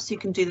 the labs who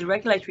can do the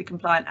regulatory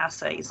compliant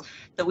assays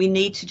that we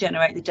need to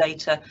generate the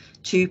data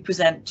to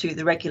present to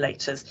the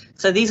regulators.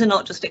 So these are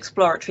not just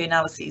exploratory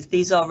analyses,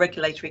 these are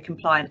regulatory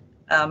compliant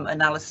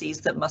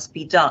analyses that must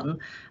be done.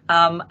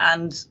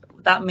 And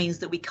that means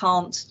that we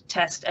can't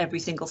test every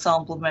single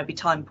sample from every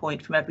time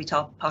point from every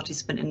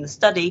participant in the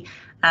study,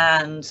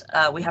 and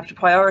we have to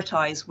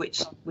prioritise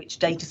which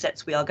data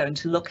sets we are going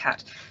to look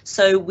at.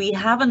 So we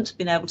haven't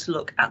been able to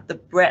look at the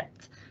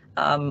breadth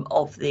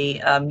of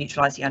the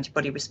neutralising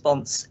antibody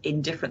response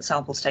in different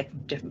samples taken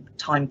from different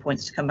time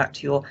points, to come back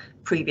to your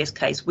previous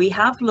case. We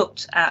have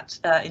looked at,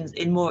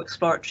 in more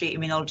exploratory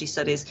immunology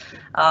studies,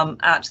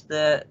 at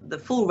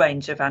the full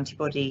range of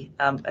antibody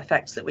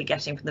effects that we're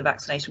getting from the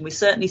vaccination. We're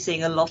certainly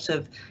seeing a lot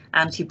of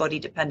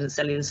antibody-dependent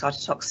cellular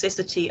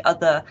cytotoxicity,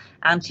 other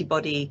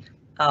antibody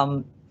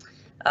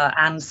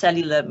and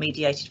cellular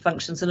mediated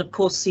functions, and of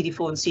course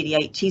CD4 and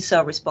CD8 T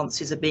cell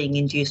responses are being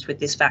induced with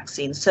this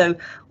vaccine. So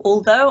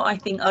although I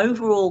think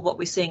overall what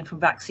we're seeing from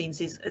vaccines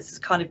is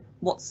kind of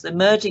what's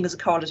emerging as a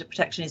correlate of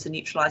protection is a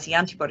neutralizing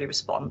antibody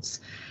response,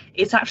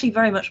 it's actually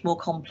very much more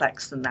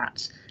complex than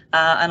that.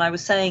 And I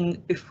was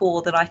saying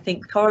before that I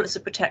think correlates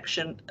of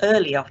protection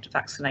early after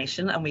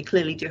vaccination, and we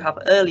clearly do have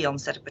early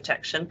onset of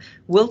protection,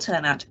 will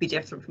turn out to be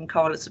different from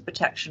correlates of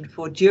protection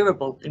for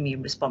durable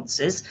immune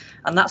responses.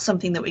 And that's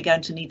something that we're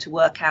going to need to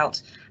work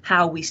out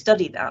how we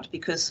study that,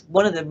 because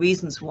one of the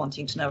reasons for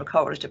wanting to know a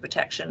correlate of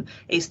protection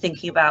is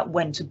thinking about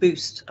when to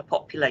boost a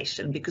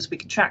population, because we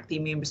can track the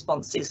immune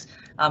responses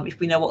if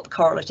we know what the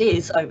correlate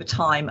is over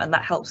time, and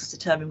that helps us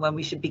determine when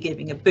we should be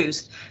giving a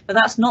boost. But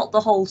that's not the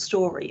whole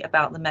story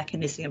about the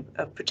mechanism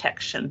of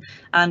protection,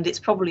 and it's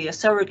probably a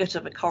surrogate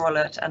of a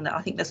correlate, and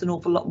I think there's an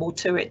awful lot more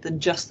to it than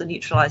just the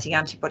neutralizing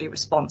antibody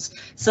response.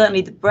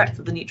 Certainly the breadth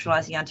of the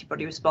neutralizing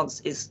antibody response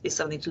is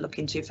something to look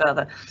into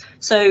further.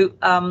 So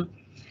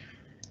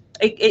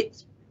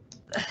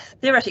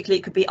theoretically,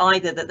 it could be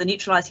either that the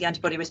neutralizing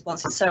antibody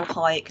response is so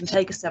high it can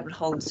take a several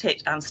holes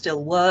hit and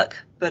still work,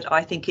 but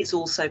I think it's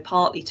also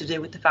partly to do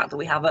with the fact that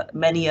we have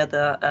many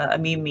other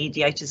immune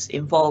mediators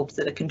involved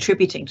that are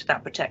contributing to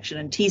that protection,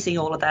 and teasing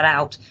all of that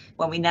out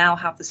when we now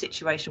have the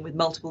situation with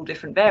multiple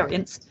different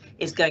variants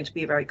is going to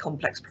be a very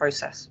complex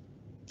process.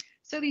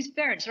 So these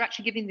variants are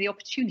actually giving the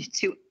opportunity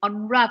to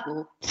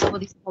unravel some of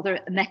these other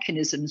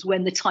mechanisms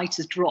when the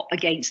titers drop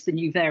against the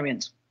new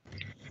variant.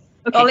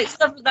 Okay.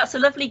 Well, that's a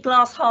lovely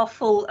glass half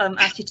full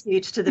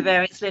attitude to the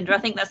variants, Linda. I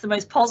think that's the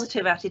most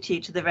positive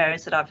attitude to the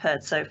variants that I've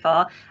heard so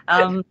far.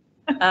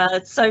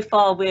 So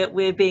far,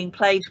 we're being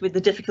plagued with the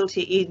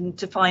difficulty even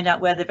to find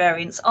out where the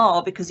variants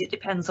are, because it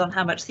depends on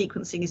how much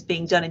sequencing is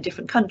being done in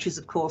different countries,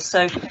 of course.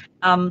 So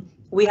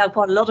we have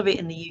quite a lot of it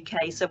in the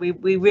UK, so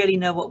we really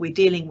know what we're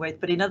dealing with.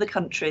 But in other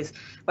countries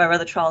where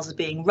other trials are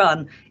being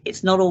run,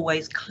 it's not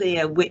always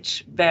clear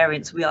which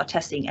variants we are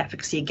testing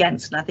efficacy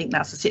against. And I think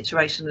that's a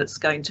situation that's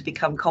going to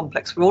become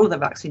complex for all of the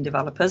vaccine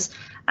developers.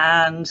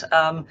 And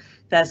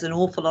there's an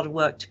awful lot of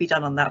work to be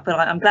done on that. But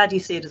I'm glad you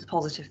see it as a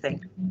positive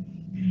thing.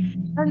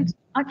 And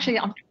actually,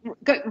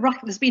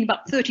 there's been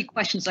about 30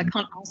 questions. I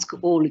can't ask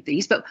all of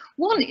these, but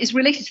one is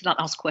related to that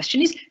last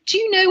question is, do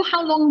you know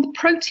how long the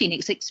protein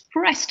is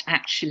expressed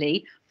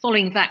actually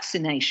following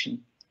vaccination?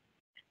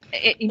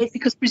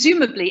 Because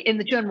presumably in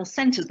the germinal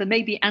centres, there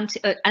may be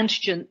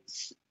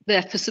antigens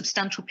there for a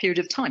substantial period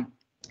of time.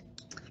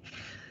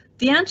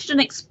 The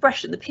antigen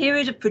expression, the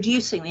period of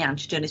producing the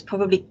antigen is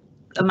probably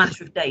a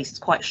matter of days. It's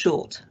quite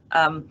short.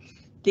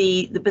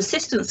 The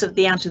persistence of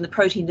the antigen, the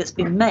protein that's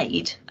been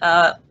made,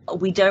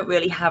 we don't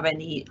really have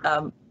any,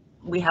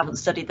 we haven't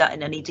studied that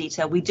in any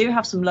detail. We do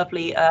have some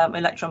lovely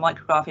electron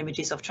micrograph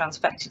images of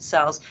transfected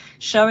cells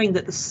showing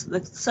that the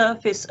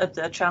surface of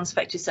the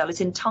transfected cell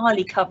is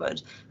entirely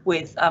covered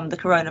with the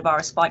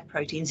coronavirus spike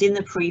proteins in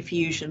the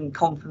pre-fusion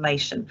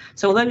conformation.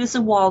 So although there's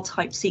a wild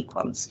type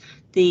sequence,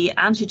 the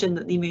antigen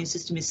that the immune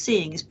system is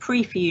seeing is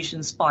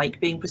pre-fusion spike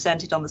being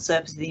presented on the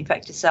surface of the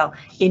infected cell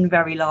in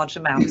very large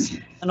amounts.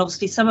 And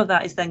obviously some of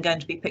that is then going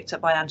to be picked up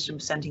by antigen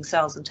presenting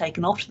cells and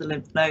taken off to the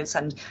lymph nodes,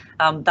 and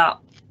that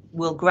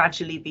will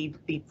gradually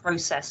be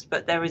processed.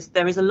 But there is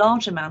a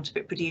large amount of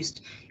it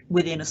produced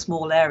within a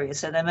small area,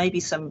 so there may be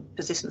some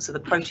persistence of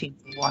the protein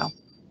for a while.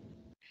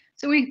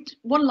 So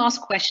one last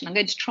question. I'm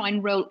going to try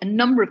and roll a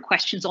number of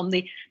questions on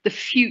the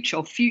future,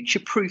 or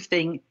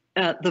future-proofing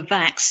the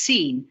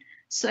vaccine.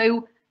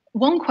 So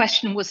one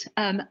question was,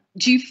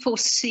 do you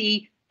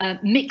foresee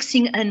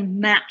mixing and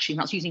matching,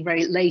 that's using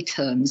very lay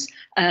terms,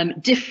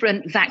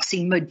 different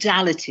vaccine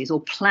modalities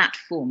or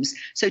platforms?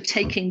 So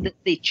taking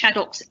the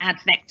ChAdOx ad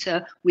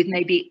vector with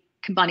maybe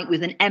combining it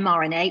with an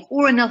mRNA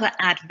or another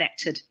ad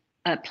vectored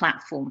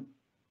platform?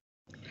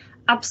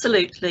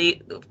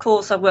 Absolutely. Of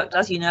course,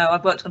 as you know,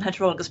 I've worked on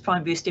heterologous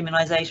prime boost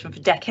immunisation for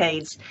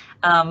decades.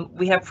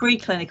 We have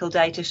preclinical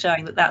data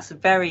showing that that's a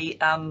very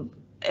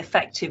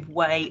effective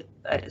way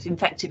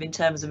effective in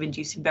terms of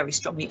inducing very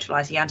strong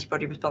neutralizing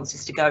antibody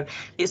responses to go.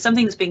 It's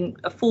something that's being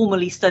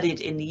formally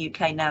studied in the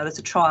UK now. There's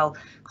a trial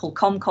called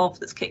COMCOV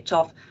that's kicked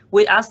off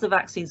as the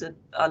vaccines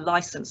are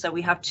licensed. So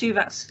we have two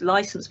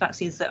licensed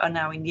vaccines that are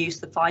now in use,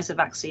 the Pfizer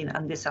vaccine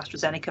and this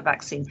AstraZeneca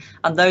vaccine,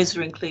 and those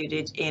are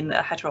included in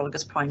a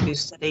heterologous prime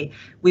boost study.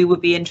 We would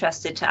be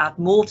interested to add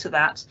more to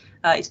that.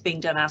 It's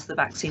being done as the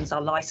vaccines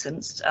are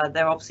licensed.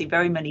 There are obviously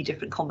very many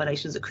different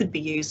combinations that could be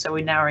used, so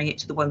we're narrowing it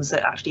to the ones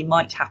that actually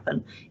might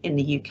happen in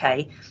the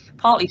UK,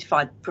 partly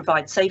to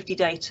provide safety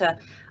data.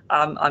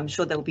 I'm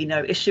sure there will be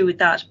no issue with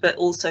that, but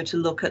also to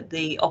look at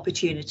the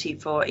opportunity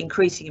for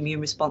increasing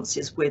immune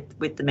responses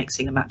with the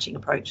mixing and matching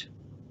approach.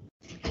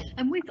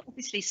 And with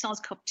obviously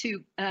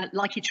SARS-CoV-2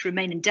 likely to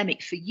remain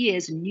endemic for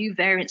years and new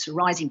variants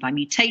arising by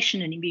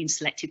mutation and immune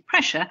selective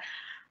pressure,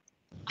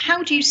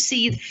 how do you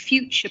see the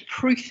future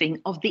proofing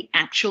of the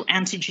actual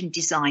antigen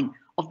design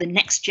of the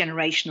next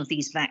generation of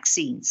these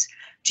vaccines?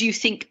 Do you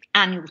think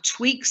annual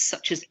tweaks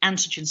such as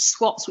antigen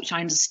swaps, which I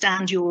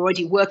understand you're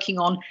already working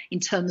on in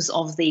terms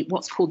of the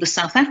what's called the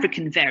South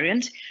African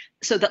variant,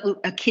 so that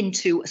akin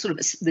to sort of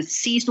the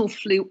seasonal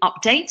flu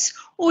updates?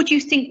 Or do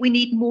you think we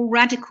need more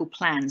radical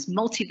plans,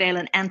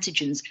 multivalent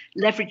antigens,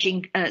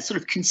 leveraging sort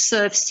of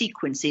conserved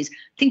sequences,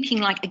 thinking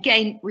like,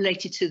 again,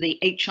 related to the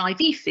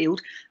HIV field,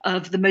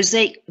 of the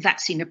mosaic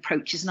vaccine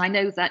approaches? And I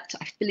know that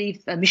I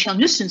believe Michel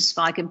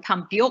Nussensweig and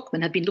Pam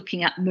Bjorkman have been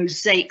looking at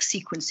mosaic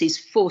sequences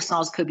for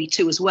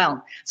SARS-CoV-2 as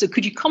well. So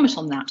could you comment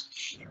on that?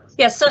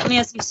 Yes, certainly,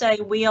 as you say,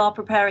 we are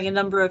preparing a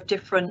number of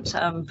different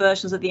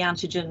versions of the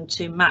antigen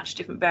to match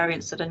different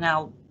variants that are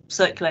now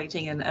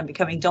circulating and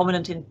becoming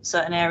dominant in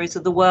certain areas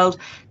of the world.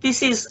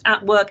 This is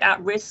at work, at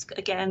risk.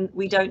 Again,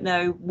 we don't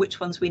know which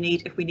ones we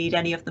need, if we need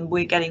any of them.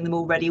 We're getting them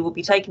all ready. We'll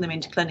be taking them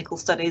into clinical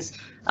studies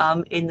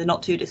in the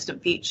not too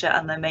distant future,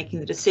 and then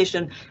making the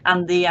decision.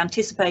 And the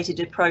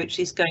anticipated approach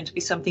is going to be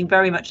something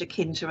very much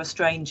akin to a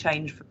strain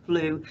change for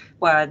flu,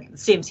 where the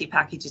CMC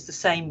package is the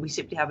same. We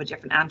simply have a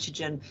different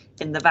antigen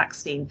in the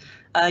vaccine.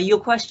 Your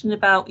question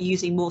about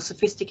using more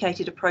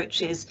sophisticated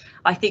approaches,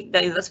 I think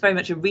that's very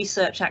much a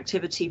research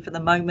activity for the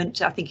moment.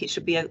 I think it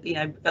should be a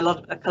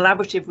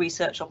collaborative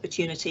research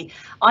opportunity.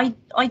 I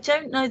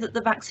don't know that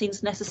the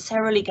vaccine's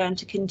necessarily going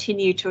to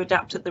continue to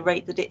adapt at the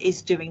rate that it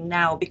is doing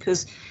now,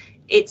 because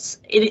it's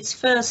in its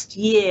first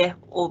year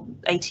or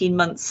 18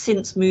 months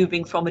since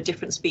moving from a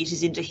different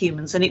species into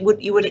humans, and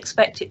you would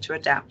expect it to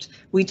adapt.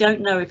 We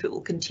don't know if it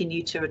will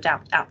continue to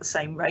adapt at the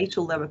same rate,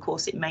 although of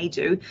course it may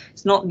do.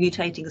 It's not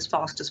mutating as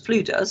fast as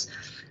flu does.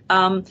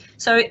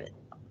 So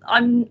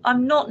I'm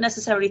not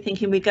necessarily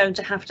thinking we're going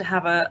to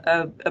have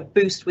a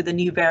boost with a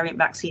new variant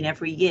vaccine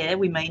every year.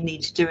 We may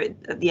need to do it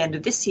at the end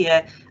of this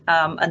year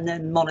and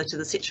then monitor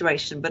the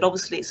situation. But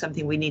obviously it's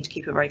something we need to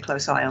keep a very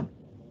close eye on.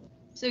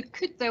 So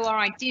could, though, our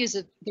ideas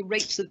of the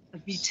rates of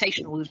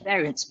mutation or the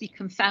variants be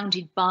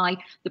confounded by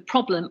the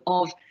problem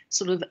of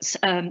sort of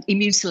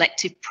immune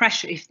selective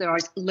pressure if there are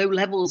low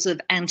levels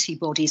of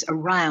antibodies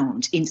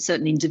around in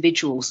certain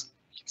individuals,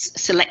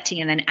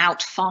 selecting and then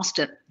out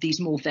faster these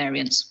more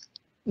variants?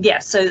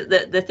 Yes, so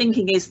the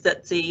thinking is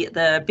that the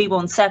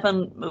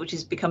B17, which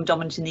has become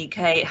dominant in the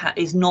UK,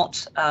 is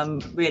not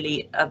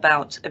really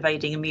about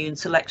evading immune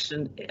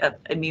selection,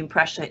 immune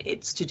pressure.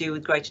 It's to do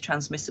with greater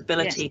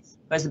transmissibility, yes.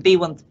 Whereas the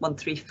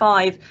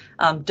B135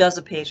 does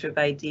appear to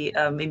evade the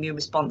immune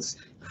response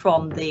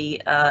from the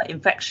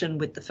infection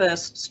with the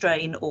first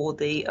strain or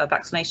the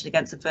vaccination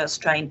against the first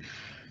strain.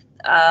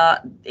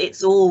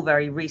 It's all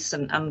very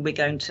recent, and we're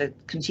going to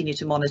continue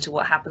to monitor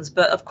what happens.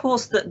 But of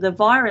course, the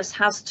virus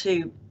has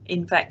to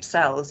infect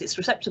cells. Its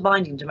receptor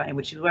binding domain,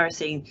 which is where we're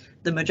seeing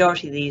the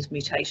majority of these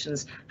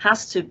mutations,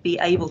 has to be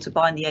able to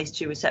bind the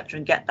ACE2 receptor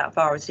and get that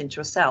virus into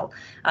a cell.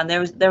 And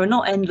there are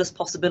not endless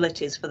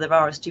possibilities for the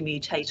virus to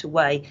mutate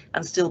away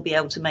and still be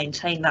able to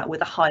maintain that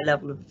with a high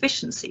level of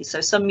efficiency.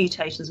 So some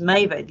mutations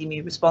may evade the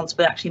immune response,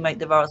 but actually make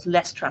the virus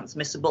less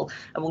transmissible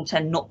and will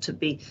tend not to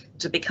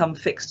become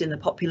fixed in the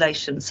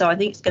population. So I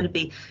think it's going to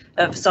be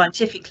a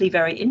scientifically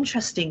very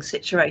interesting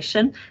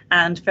situation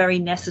and very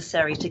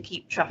necessary to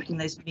keep tracking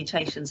those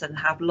mutations and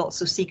have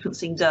lots of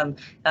sequencing done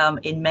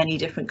in many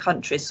different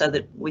countries so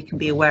that we can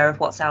be aware of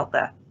what's out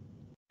there.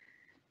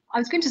 I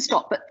was going to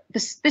stop, but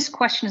this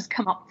question has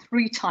come up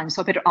 3 times,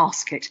 so I better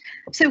ask it.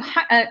 So,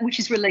 which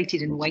is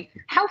related in a way.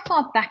 How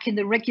far back in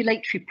the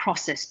regulatory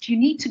process do you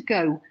need to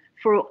go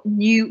for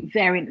new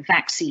variant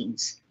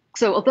vaccines?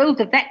 So, although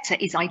the vector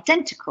is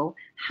identical,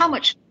 how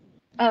much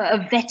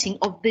vetting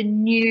of the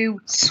new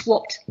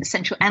swapped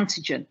essential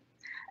antigen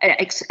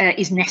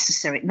is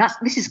necessary? And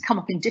this has come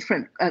up in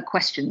different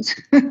questions.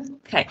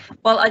 Okay,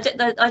 well, I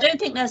don't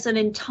think there's an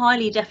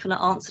entirely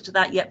definite answer to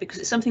that yet, because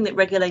it's something that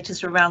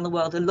regulators around the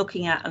world are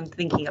looking at and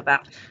thinking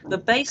about.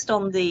 But based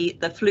on the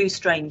flu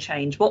strain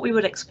change, what we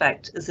would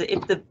expect is that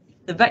if the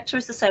vector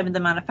is the same and the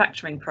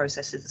manufacturing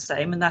process is the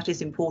same, and that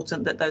is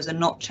important that those are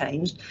not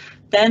changed,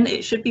 then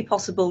it should be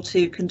possible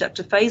to conduct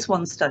a phase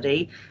 1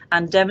 study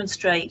and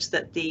demonstrate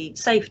that the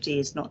safety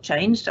is not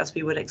changed, as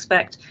we would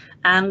expect,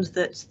 and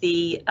that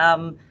the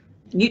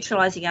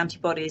neutralizing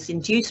antibodies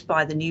induced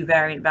by the new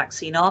variant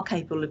vaccine are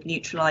capable of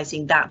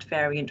neutralizing that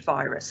variant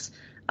virus.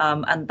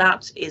 And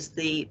that is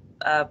the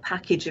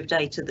package of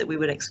data that we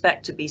would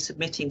expect to be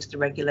submitting to the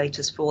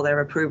regulators for their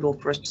approval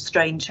for a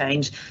strain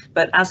change.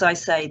 But as I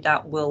say,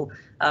 that will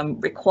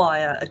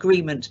require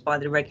agreement by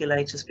the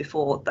regulators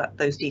before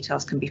those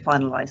details can be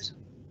finalised.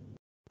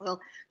 Well,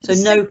 so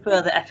no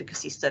further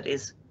efficacy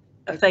studies.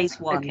 A phase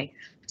 1. Okay.